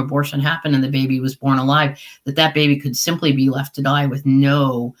later term abortion happened and the baby was born alive, that baby could simply be left to die with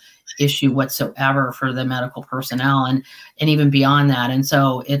no issue whatsoever for the medical personnel and even beyond that. And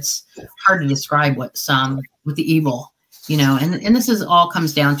so it's hard to describe what the evil, and this is all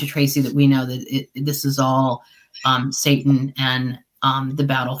comes down to, Tracy, that we know that this is all Satan and the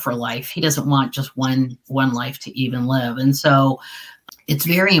battle for life. He doesn't want just one life to even live. And so it's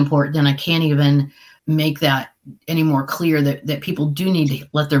very important, and I can't even make that any more clear that people do need to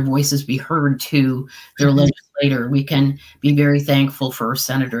let their voices be heard to their legislator. We can be very thankful for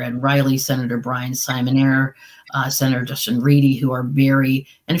Senator Ed Riley, Senator Brian Simonaire, Senator Justin Reedy, who are and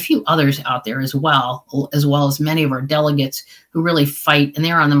a few others out there as well as many of our delegates who really fight, and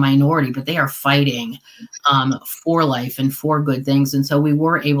they're on the minority, but they are fighting for life and for good things. And so we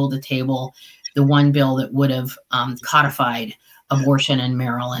were able to table the one bill that would have codified abortion in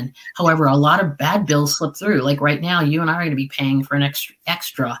Maryland. However, a lot of bad bills slip through. Like right now, you and I are going to be paying for an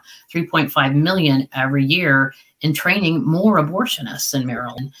extra $3.5 million every year in training more abortionists in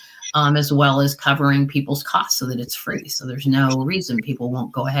Maryland, as well as covering people's costs so that it's free. So there's no reason people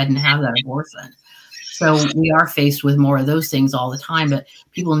won't go ahead and have that abortion. So we are faced with more of those things all the time, but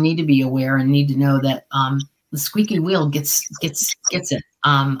people need to be aware and need to know that the squeaky wheel gets it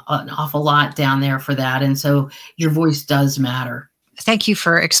an awful lot down there for that. And so your voice does matter. Thank you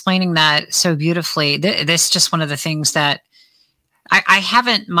for explaining that so beautifully. This is just one of the things that I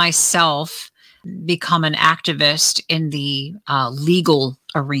haven't myself become an activist in the legal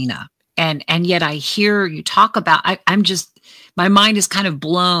arena. And yet I hear you talk about, my mind is kind of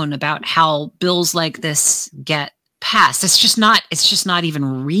blown about how bills like this get passed. It's just not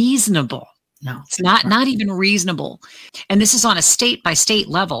even reasonable. No, it's not even reasonable. And this is on a state by state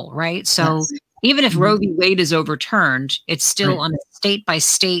level, right? So yes. Even if Roe v. Wade is overturned, it's still on a state by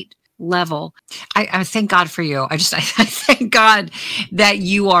state level. I thank God for you. I thank God that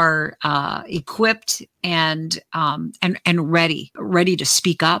you are equipped and ready to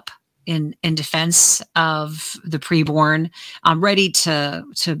speak up in defense of the preborn, ready to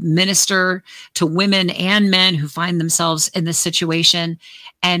minister to women and men who find themselves in this situation.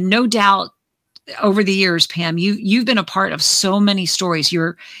 And no doubt, over the years, Pam, you've been a part of so many stories.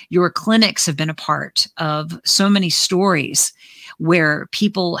 Your clinics have been a part of so many stories where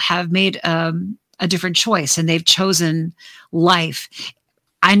people have made a different choice and they've chosen life.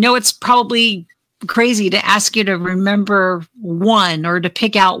 I know it's probably crazy to ask you to remember one or to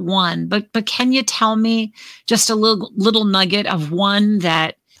pick out one, but can you tell me just a little nugget of one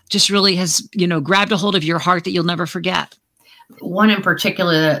that just really has, grabbed a hold of your heart that you'll never forget? One in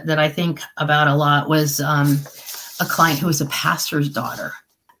particular that I think about a lot was a client who was a pastor's daughter.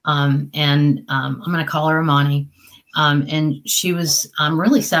 I'm going to call her Amani. And she was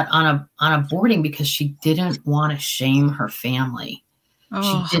really set on aborting because she didn't want to shame her family.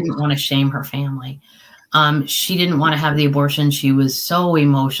 Oh. She didn't want to shame her family. She didn't want to have the abortion. She was so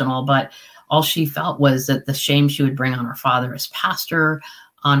emotional, but all she felt was that the shame she would bring on her father as pastor,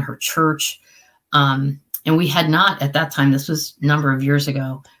 on her church. And we had not, at that time, this was a number of years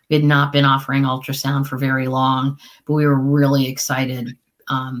ago, we had not been offering ultrasound for very long, but we were really excited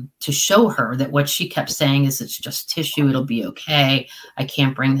to show her that what she kept saying is it's just tissue. It'll be okay. I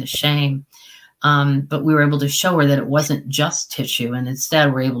can't bring this shame. But we were able to show her that it wasn't just tissue. And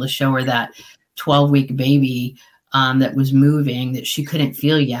instead, we're able to show her that 12-week baby that was moving, that she couldn't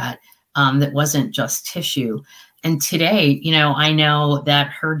feel yet, that wasn't just tissue. And today, I know that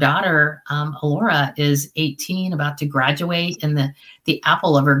her daughter, Alora, is 18, about to graduate, and the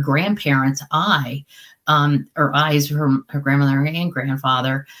apple of her grandparents' eye, or eyes, her grandmother and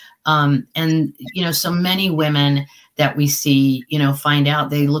grandfather. And, so many women that we see, find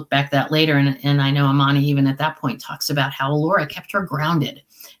out, they look back that later. And I know Amani, even at that point, talks about how Alora kept her grounded.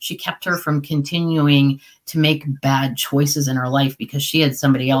 She kept her from continuing to make bad choices in her life because she had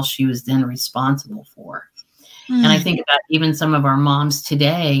somebody else she was then responsible for. And I think about even some of our moms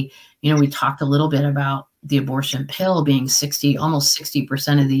today, we talked a little bit about the abortion pill being almost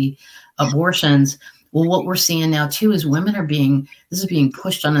 60% of the abortions. Well, what we're seeing now too is women this is being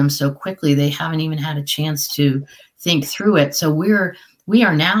pushed on them so quickly, they haven't even had a chance to think through it. So we are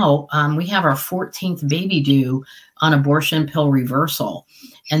now, we have our 14th baby due on abortion pill reversal.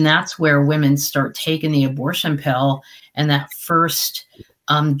 And that's where women start taking the abortion pill, and that first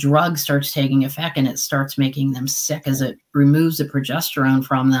drug starts taking effect, and it starts making them sick as it removes the progesterone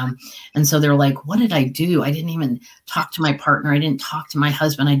from them. And so they're like, what did I do? I didn't even talk to my partner. I didn't talk to my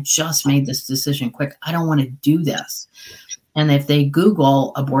husband. I just made this decision quick. I don't want to do this. And if they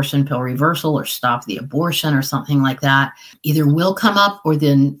Google abortion pill reversal or stop the abortion or something like that, either will come up or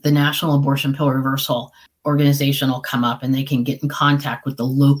then the National Abortion Pill Reversal organization will come up, and they can get in contact with the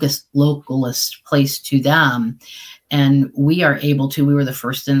localist place to them. And we were the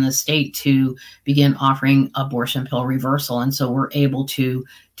first in the state to begin offering abortion pill reversal. And so we're able to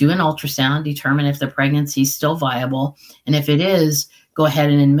do an ultrasound, determine if the pregnancy is still viable. And if it is, go ahead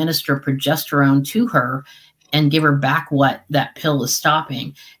and administer progesterone to her and give her back what that pill is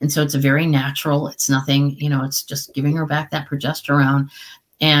stopping. And so it's a very natural, it's nothing, it's just giving her back that progesterone.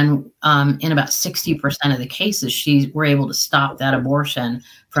 And in about 60% of the cases, we're able to stop that abortion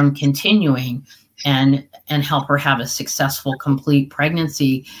from continuing and help her have a successful, complete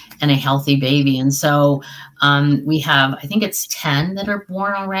pregnancy and a healthy baby. And so we have, I think it's 10 that are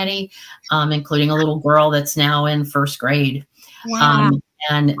born already, including a little girl that's now in first grade. Wow.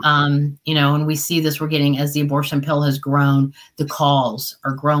 And we see this, we're getting, as the abortion pill has grown, the calls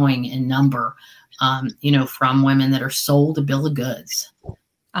are growing in number, from women that are sold a bill of goods.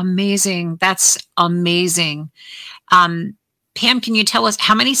 Amazing. That's amazing. Pam, can you tell us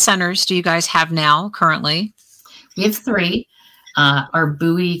how many centers do you guys have now currently? We have 3. Our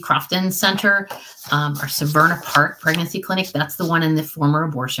Bowie Crofton Center, our Severna Park Pregnancy Clinic. That's the one in the former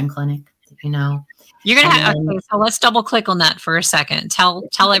abortion clinic, You're going to have, okay, so let's double click on that for a second.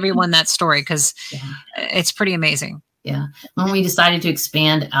 Tell everyone that story, because it's pretty amazing. Yeah. When we decided to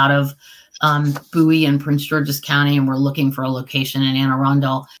expand out of Bowie and Prince George's County, and we're looking for a location in Anne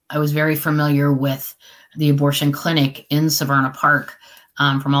Arundel, I was very familiar with the abortion clinic in Severna Park,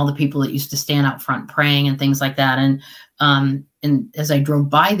 from all the people that used to stand out front praying and things like that. And as I drove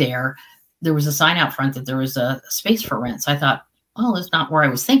by there was a sign out front that there was a space for rent. So I thought, oh, that's not where I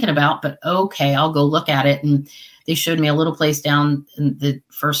was thinking about, but okay, I'll go look at it. And they showed me a little place down in the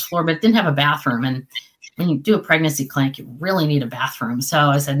first floor, but it didn't have a bathroom. And when you do a pregnancy clinic, you really need a bathroom. So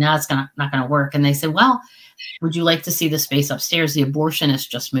I said, no, it's not going to work. And they said, well, would you like to see the space upstairs? The abortionist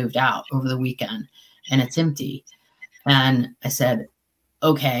just moved out over the weekend, and it's empty. And I said,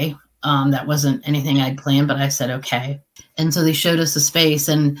 okay, that wasn't anything I'd planned, but I said, okay. And so they showed us the space,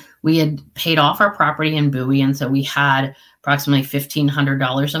 and we had paid off our property in Bowie. And so we had approximately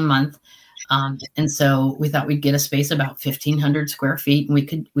 $1,500 a month. And so we thought we'd get a space about 1,500 square feet,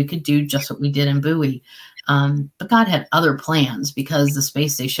 and we could do just what we did in Bowie. But God had other plans, because the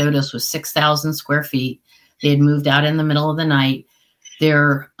space they showed us was 6,000 square feet. They had moved out in the middle of the night.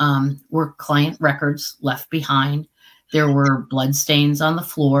 There were client records left behind. There were blood stains on the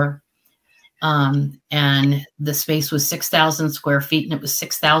floor. And the space was 6,000 square feet, and it was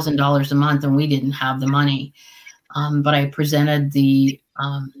 $6,000 a month, and we didn't have the money. But I presented the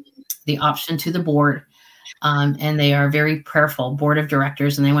option to the board, and they are very prayerful board of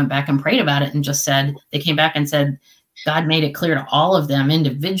directors, and they went back and prayed about it and just said, they came back and said, God made it clear to all of them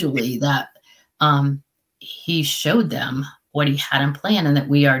individually that he showed them what he had in plan, and that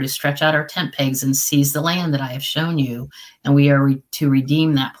we are to stretch out our tent pegs and seize the land that I have shown you. And we are to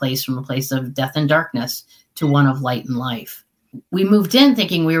redeem that place from a place of death and darkness to one of light and life. We moved in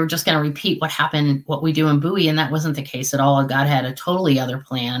thinking we were just going to repeat what happened, what we do in Bowie. And that wasn't the case at all. God had a totally other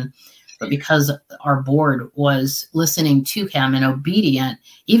plan. But because our board was listening to him and obedient,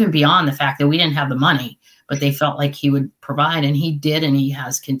 even beyond the fact that we didn't have the money, but they felt like he would provide, and he did, and he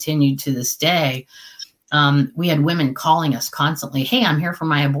has continued to this day. We had women calling us constantly, hey, I'm here for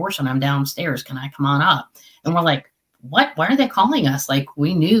my abortion. I'm downstairs. Can I come on up? And we're like, what? Why are they calling us? Like,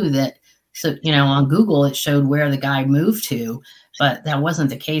 we knew that. So, on Google, it showed where the guy moved to, but that wasn't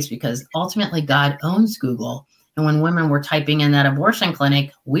the case, because ultimately God owns Google. And when women were typing in that abortion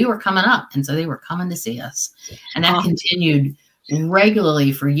clinic, we were coming up. And so they were coming to see us. And that continued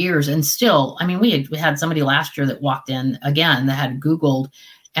regularly for years. And still, I mean, we had somebody last year that walked in again that had Googled,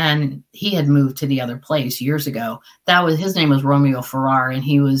 and he had moved to the other place years ago. His name was Romeo Farrar, and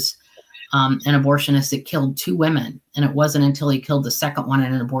he was an abortionist that killed 2 women. And it wasn't until he killed the second one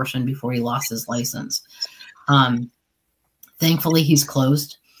in an abortion before he lost his license. Thankfully, he's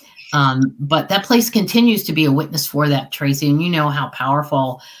closed. But that place continues to be a witness for that, Tracy. And you know how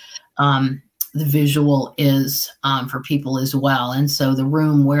powerful the visual is for people as well. And so the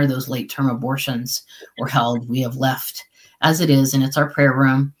room where those late-term abortions were held, we have left as it is, and it's our prayer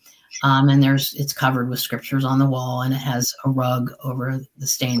room. And it's covered with scriptures on the wall, and it has a rug over the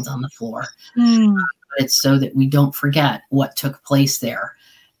stains on the floor. It's so that we don't forget what took place there,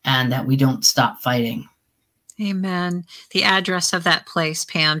 and that we don't stop fighting. Amen. The address of that place,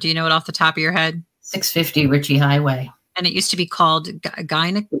 Pam, do you know it off the top of your head? 650 Ritchie Highway. And it used to be called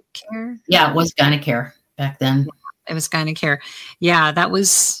Gynecare? Yeah, it was Gynecare back then. It was Gynecare. Yeah, that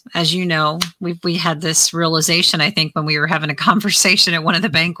was, as you know, we had this realization, I think, when we were having a conversation at one of the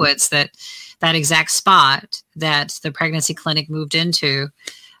banquets, that exact spot that the pregnancy clinic moved into,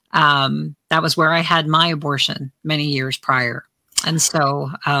 that was where I had my abortion many years prior. And so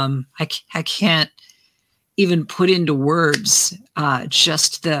I can't even put into words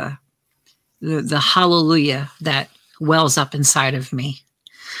just the hallelujah that wells up inside of me,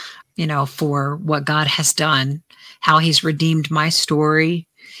 for what God has done, how he's redeemed my story,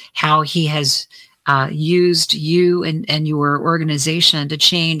 how he has used you and your organization to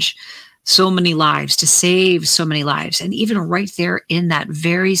change so many lives, to save so many lives. And even right there in that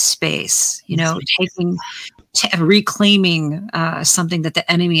very space, reclaiming something that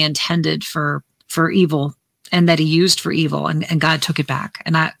the enemy intended for evil, and that he used for evil, and God took it back.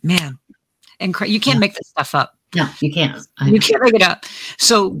 And you can't make this stuff up. No, you can't. You can't make it up.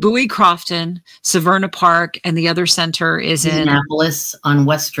 So Bowie Crofton, Severna Park, and the other center is in Annapolis on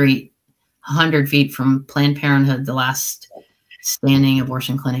West Street, 100 feet from Planned Parenthood, the last standing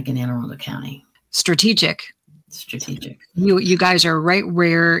abortion clinic in Anne Arundel County. Strategic. You guys are right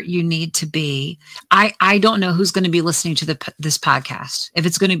where you need to be. I don't know who's going to be listening to this podcast. If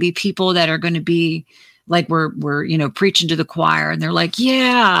it's going to be people that are going to be like we're preaching to the choir, and they're like,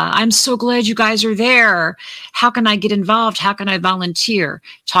 yeah, I'm so glad you guys are there. How can I get involved? How can I volunteer?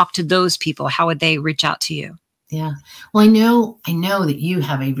 Talk to those people. How would they reach out to you? Yeah. Well, I know that you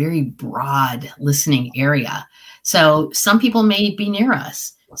have a very broad listening area. So some people may be near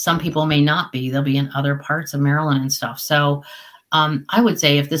us. Some people may not be. They'll be in other parts of Maryland and stuff. So I would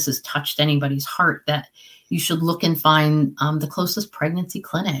say, if this has touched anybody's heart, that you should look and find the closest pregnancy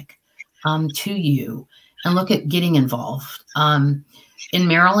clinic to you, and look at getting involved. In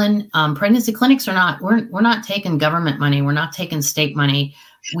Maryland, pregnancy clinics we're not taking government money. We're not taking state money.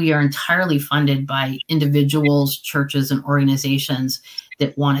 We are entirely funded by individuals, churches, and organizations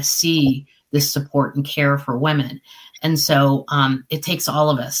that want to see this support and care for women. And so it takes all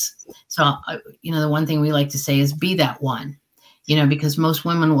of us. So, the one thing we like to say is be that one, because most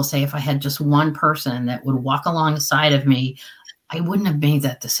women will say, if I had just one person that would walk alongside of me, I wouldn't have made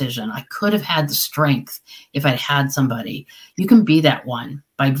that decision. I could have had the strength if I'd had somebody. You can be that one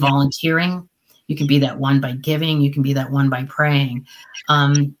by volunteering. You can be that one by giving. You can be that one by praying.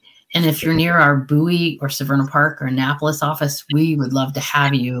 And if you're near our Bowie or Severna Park or Annapolis office, we would love to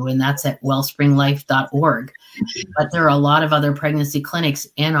have you. And that's at wellspringlife.org. But there are a lot of other pregnancy clinics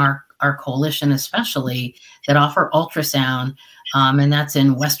in our our coalition, especially that offer ultrasound, and that's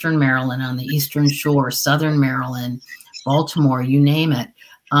in Western Maryland, on the Eastern Shore, Southern Maryland, Baltimore, you name it,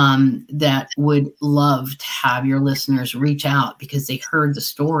 that would love to have your listeners reach out because they heard the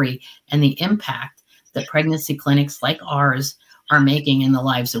story and the impact that pregnancy clinics like ours are making in the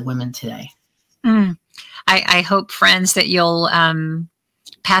lives of women today. I hope, friends, that you'll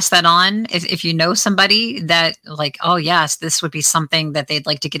pass that on if you know somebody that like, oh yes, this would be something that they'd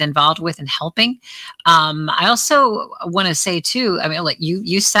like to get involved with in helping. I also want to say too, I mean, like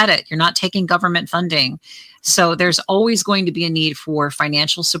you said it, you're not taking government funding. So there's always going to be a need for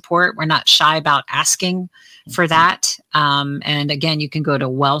financial support. We're not shy about asking for that. And again, you can go to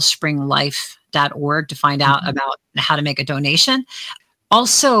wellspringlife.org to find out about how to make a donation.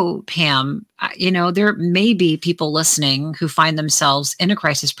 Also, Pam, there may be people listening who find themselves in a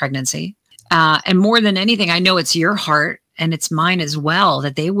crisis pregnancy. And more than anything, I know it's your heart and it's mine as well,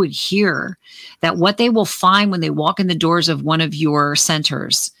 that they would hear that what they will find when they walk in the doors of one of your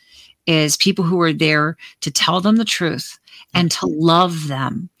centers is people who are there to tell them the truth and to love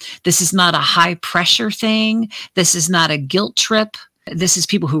them. This is not a high pressure thing. This is not a guilt trip. This is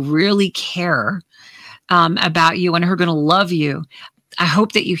people who really care about you and are going to love you. I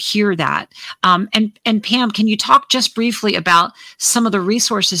hope that you hear that. And Pam, can you talk just briefly about some of the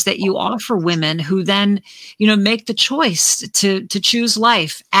resources that you offer women who then, make the choice to choose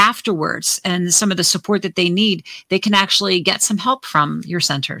life afterwards, and some of the support that they need, they can actually get some help from your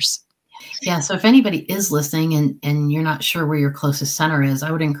centers? Yeah. So if anybody is listening and you're not sure where your closest center is,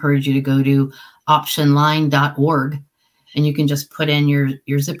 I would encourage you to go to optionline.org. And you can just put in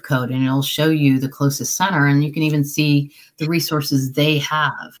your zip code and it'll show you the closest center. And you can even see the resources they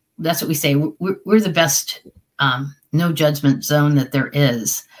have. That's what we say. We're the best no judgment zone that there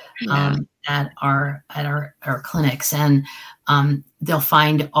is at our clinics. And they'll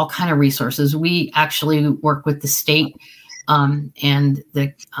find all kind of resources. We actually work with the state and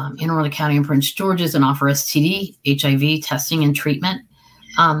the Anne Arundel County and Prince George's and offer STD, HIV testing and treatment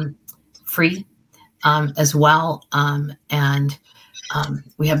free. As well.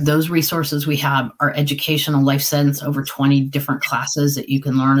 We have those resources. We have our educational life sentence, over 20 different classes that you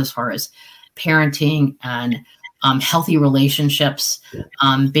can learn as far as parenting and healthy relationships,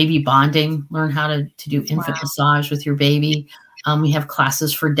 baby bonding, learn how to do infant massage with your baby. We have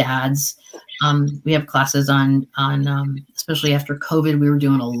classes for dads. We have classes on especially after COVID, we were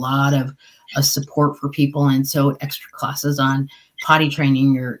doing a lot of support for people. And so extra classes on potty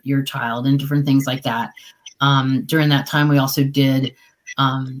training your child and different things like that. During that time, we also did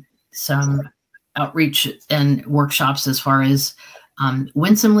some outreach and workshops as far as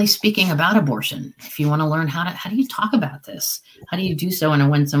winsomely speaking about abortion. If you want to learn how do you talk about this? How do you do so in a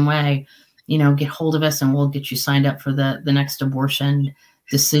winsome way? Get hold of us and we'll get you signed up for the next abortion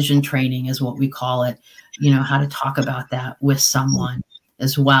decision training is what we call it. How to talk about that with someone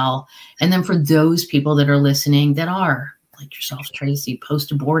as well. And then for those people that are listening that are like yourself, Tracy,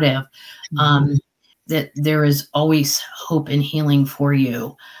 post-abortive, that there is always hope and healing for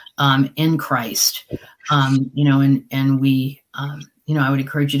you in Christ. And we, I would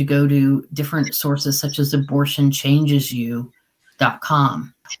encourage you to go to different sources such as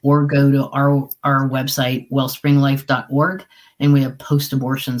abortionchangesyou.com or go to our website, wellspringlife.org, and we have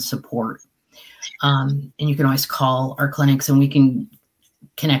post-abortion support. And you can always call our clinics and we can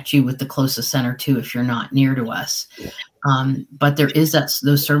connect you with the closest center too if you're not near to us. But there is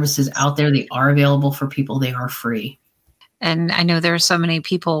those services out there. They are available for people. They are free. And I know there are so many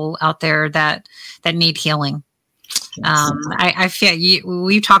people out there that need healing. Yes. I feel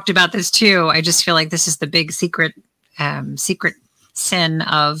we've talked about this too. I just feel like this is the big secret sin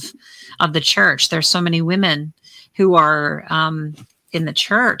of the church. There's so many women who are in the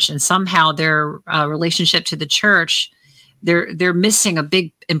church, and somehow their relationship to the church, they're missing a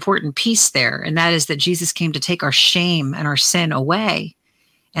big important piece there, and that is that Jesus came to take our shame and our sin away,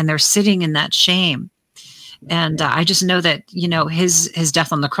 and they're sitting in that shame. And I just know that his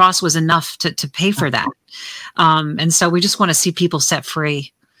death on the cross was enough to pay for that, and so we just want to see people set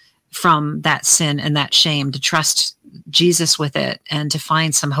free from that sin and that shame, to trust Jesus with it and to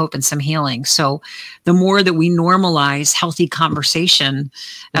find some hope and some healing. So the more that we normalize healthy conversation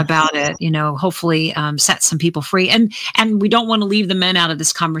about it, hopefully set some people free. And we don't want to leave the men out of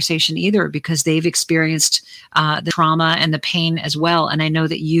this conversation either, because they've experienced the trauma and the pain as well. And I know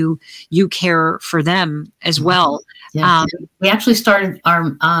that you care for them as well. Yeah. We actually started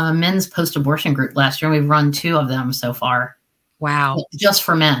our men's post-abortion group last year. We've run 2 of them so far. Wow. Just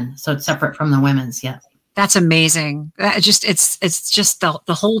for men. So it's separate from the women's. Yeah. That's amazing. It's just the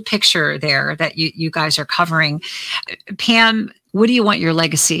whole picture there that you guys are covering. Pam, what do you want your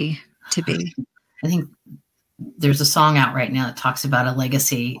legacy to be? I think there's a song out right now that talks about a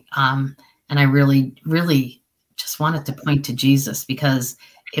legacy. And I really, really just wanted to point to Jesus, because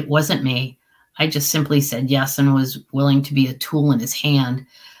it wasn't me. I just simply said yes and was willing to be a tool in his hand.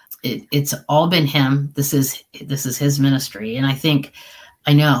 It's all been him. This is his ministry. And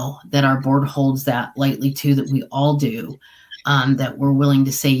I know that our board holds that lightly too, that we all do, that we're willing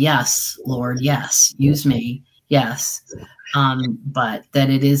to say, yes, Lord, yes, use me. Yes. But that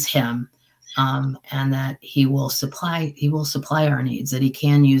it is him. And that he will supply our needs, that he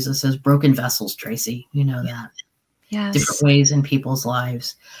can use us as broken vessels, Tracy. You know that. Yes. Different ways in people's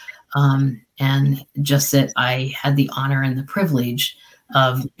lives. And just that I had the honor and the privilege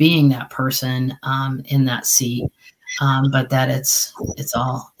of being that person in that seat. But that it's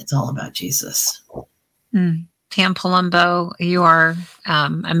all about Jesus. Pam Palumbo, you are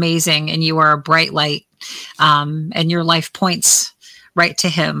amazing, and you are a bright light, and your life points right to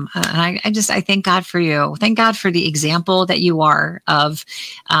him. And I thank God for you. Thank God for the example that you are of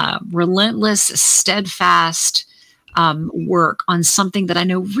relentless, steadfast work on something that I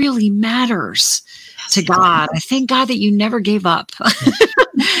know really matters to God. I thank God that you never gave up,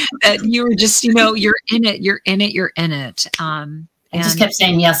 that you were just, you're in it. I just kept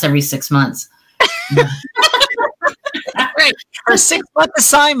saying yes every 6 months. Right. A 6-month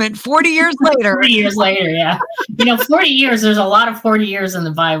assignment, 40 years later. 40 years later, yeah. 40 years, there's a lot of 40 years in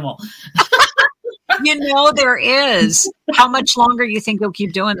the Bible. There is. How much longer do you think you'll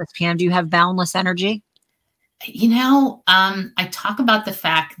keep doing this, Pam? Do you have boundless energy? I talk about the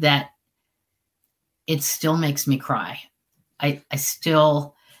fact that it still makes me cry. I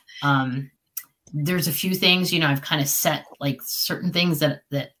still, there's a few things, I've kind of set like certain things that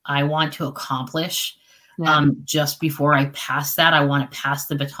I want to accomplish. Yeah. Just before I pass that, I want to pass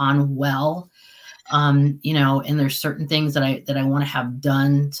the baton well. And there's certain things that I want to have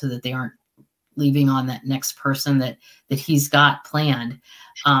done so that they aren't leaving on that next person that he's got planned.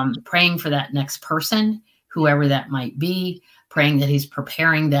 Praying for that next person, whoever that might be, praying that he's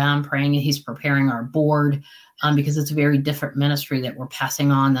preparing them, praying that he's preparing our board, because it's a very different ministry that we're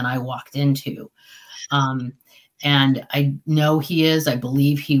passing on than I walked into. And I know he is, I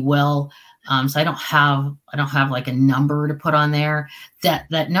believe he will. So I don't have like a number to put on there.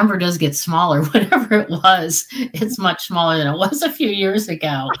 That number does get smaller. Whatever it was, it's much smaller than it was a few years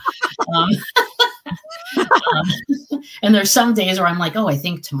ago. And there's some days where I'm like, oh, I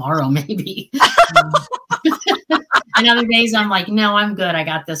think tomorrow maybe. And other days I'm like, no, I'm good. I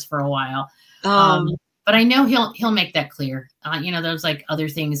got this for a while. But I know he'll make that clear. There's like other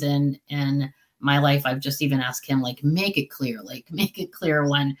things in my life. I've just even asked him, like, make it clear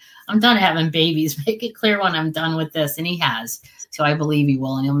when I'm done having babies, make it clear when I'm done with this. And he has. So I believe he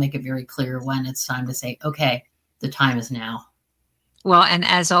will. And he'll make it very clear when it's time to say, okay, the time is now. Well, and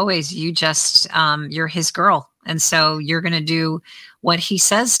as always, you just, you're his girl. And so you're going to do what he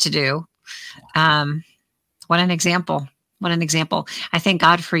says to do. What an example. What an example. I thank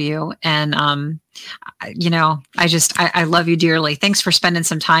God for you. And, I love you dearly. Thanks for spending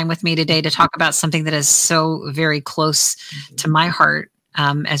some time with me today to talk about something that is so very close to my heart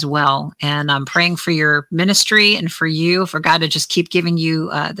as well. And I'm praying for your ministry and for you, for God to just keep giving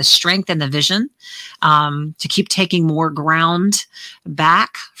you the strength and the vision to keep taking more ground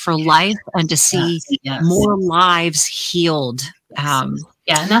back for life and to see more lives healed. And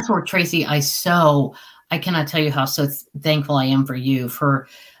that's where, Tracy, I cannot tell you how so thankful I am for you for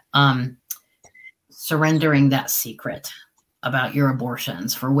surrendering that secret about your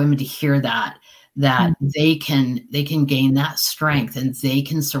abortions, for women to hear that they can gain that strength and they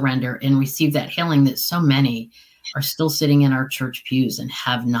can surrender and receive that healing that so many are still sitting in our church pews and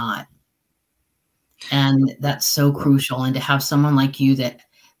have not. And that's so crucial. And to have someone like you that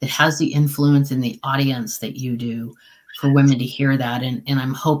has the influence in the audience that you do, for women to hear that. And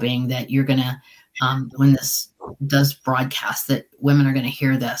I'm hoping that you're going to, when this does broadcast, that women are going to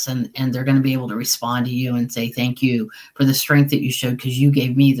hear this and they're going to be able to respond to you and say, thank you for the strength that you showed, because you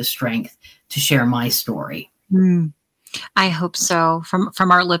gave me the strength to share my story. I hope so.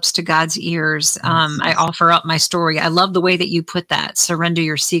 From our lips to God's ears. I offer up my story. I love the way that you put that. Surrender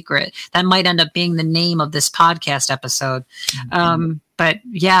your secret. That might end up being the name of this podcast episode. But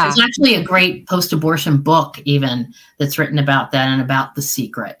yeah, there's actually a great post-abortion book even that's written about that and about the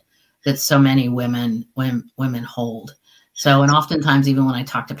secret that so many women hold. So, and oftentimes, even when I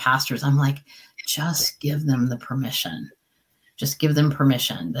talk to pastors, I'm like, just give them the permission. Just give them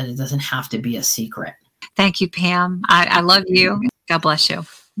permission that it doesn't have to be a secret. Thank you, Pam. I love you. God bless you.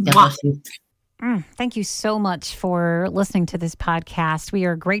 God bless you. Thank you so much for listening to this podcast. We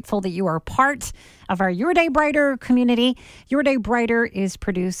are grateful that you are part of our Your Day Brighter community. Your Day Brighter is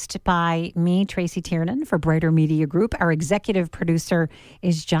produced by me, Tracy Tiernan, for Brighter Media Group. Our executive producer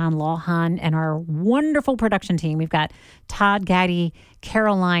is John Lawhan, and our wonderful production team. We've got Todd Gaddy,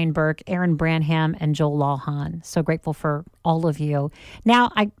 Caroline Burke, Aaron Branham, and Joel Lawhan. So grateful for all of you.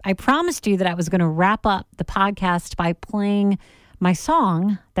 Now, I promised you that I was going to wrap up the podcast by playing my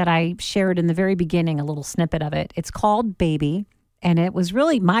song that I shared in the very beginning, a little snippet of it. It's called Baby, and it was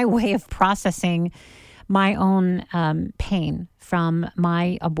really my way of processing my own pain from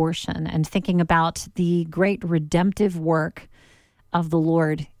my abortion and thinking about the great redemptive work of the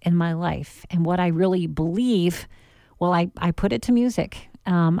Lord in my life and what I really believe. Well, I put it to music.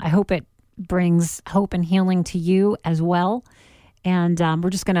 I hope it brings hope and healing to you as well. And we're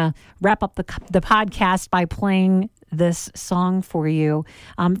just going to wrap up the podcast by playing this song for you.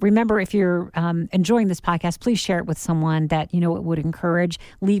 Remember, if you're enjoying this podcast, please share it with someone that you know it would encourage.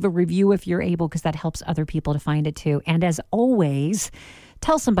 Leave a review if you're able, because that helps other people to find it too. And as always,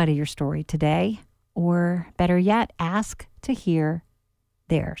 tell somebody your story today, or better yet, ask to hear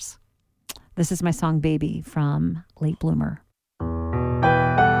theirs. This is my song Baby from Late Bloomer.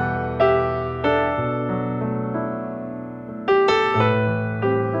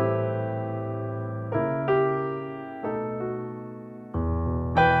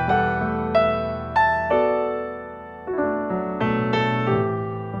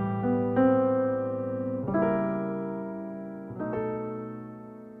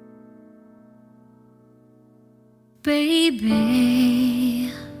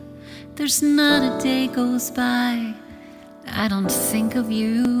 Baby, there's not a day goes by I don't think of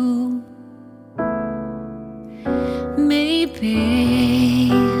you.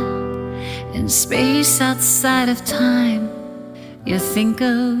 Maybe in space outside of time you think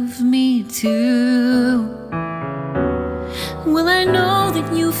of me too. Well, I know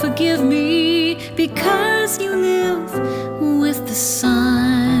that you forgive me because you live with the sun.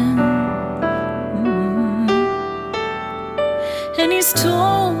 And he's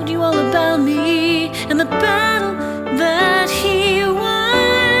told you all about me and the battle that he won,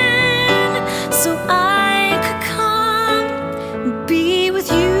 so I could come and be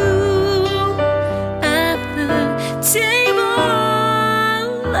with you at the table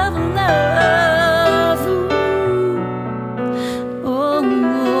of love. Oh,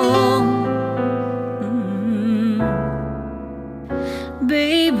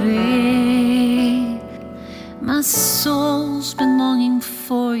 baby, my soul's been longing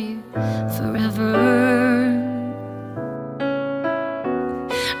for you forever.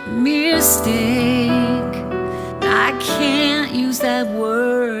 Mistake, I can't use that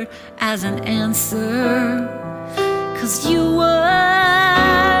word as an answer, 'cause you were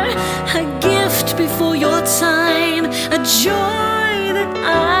a gift before your time, a joy that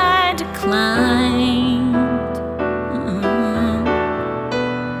I declined,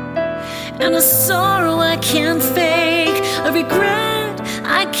 and a sorrow I can't fake, a regret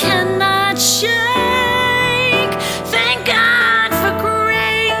I cannot shake. Thank God for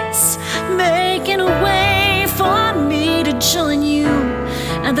grace, making a way for me to join you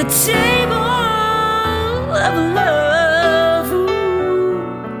at the table of love.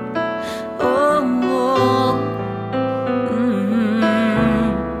 Oh,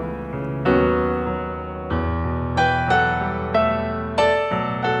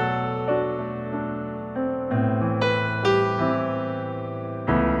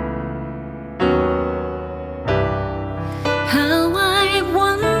 how I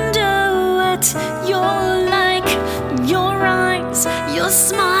wonder what you're like, your eyes, your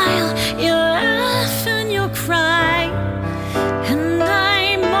smile, your laugh and your cry. And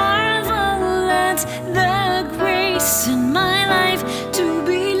I marvel at the grace in my life to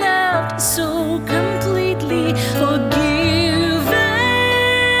be loved so completely, forgiven.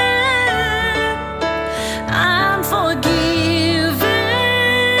 I'm forgiven.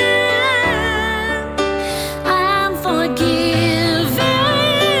 I'm forgiven.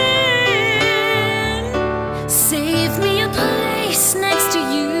 Save me a place next to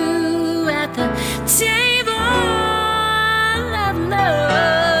you at the table of love.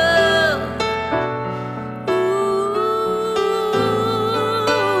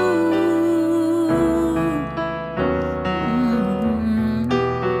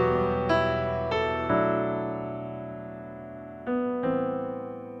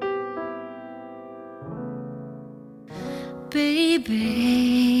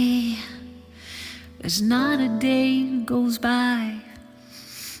 Baby, there's not a day goes by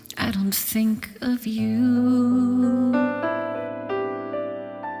I don't think of you.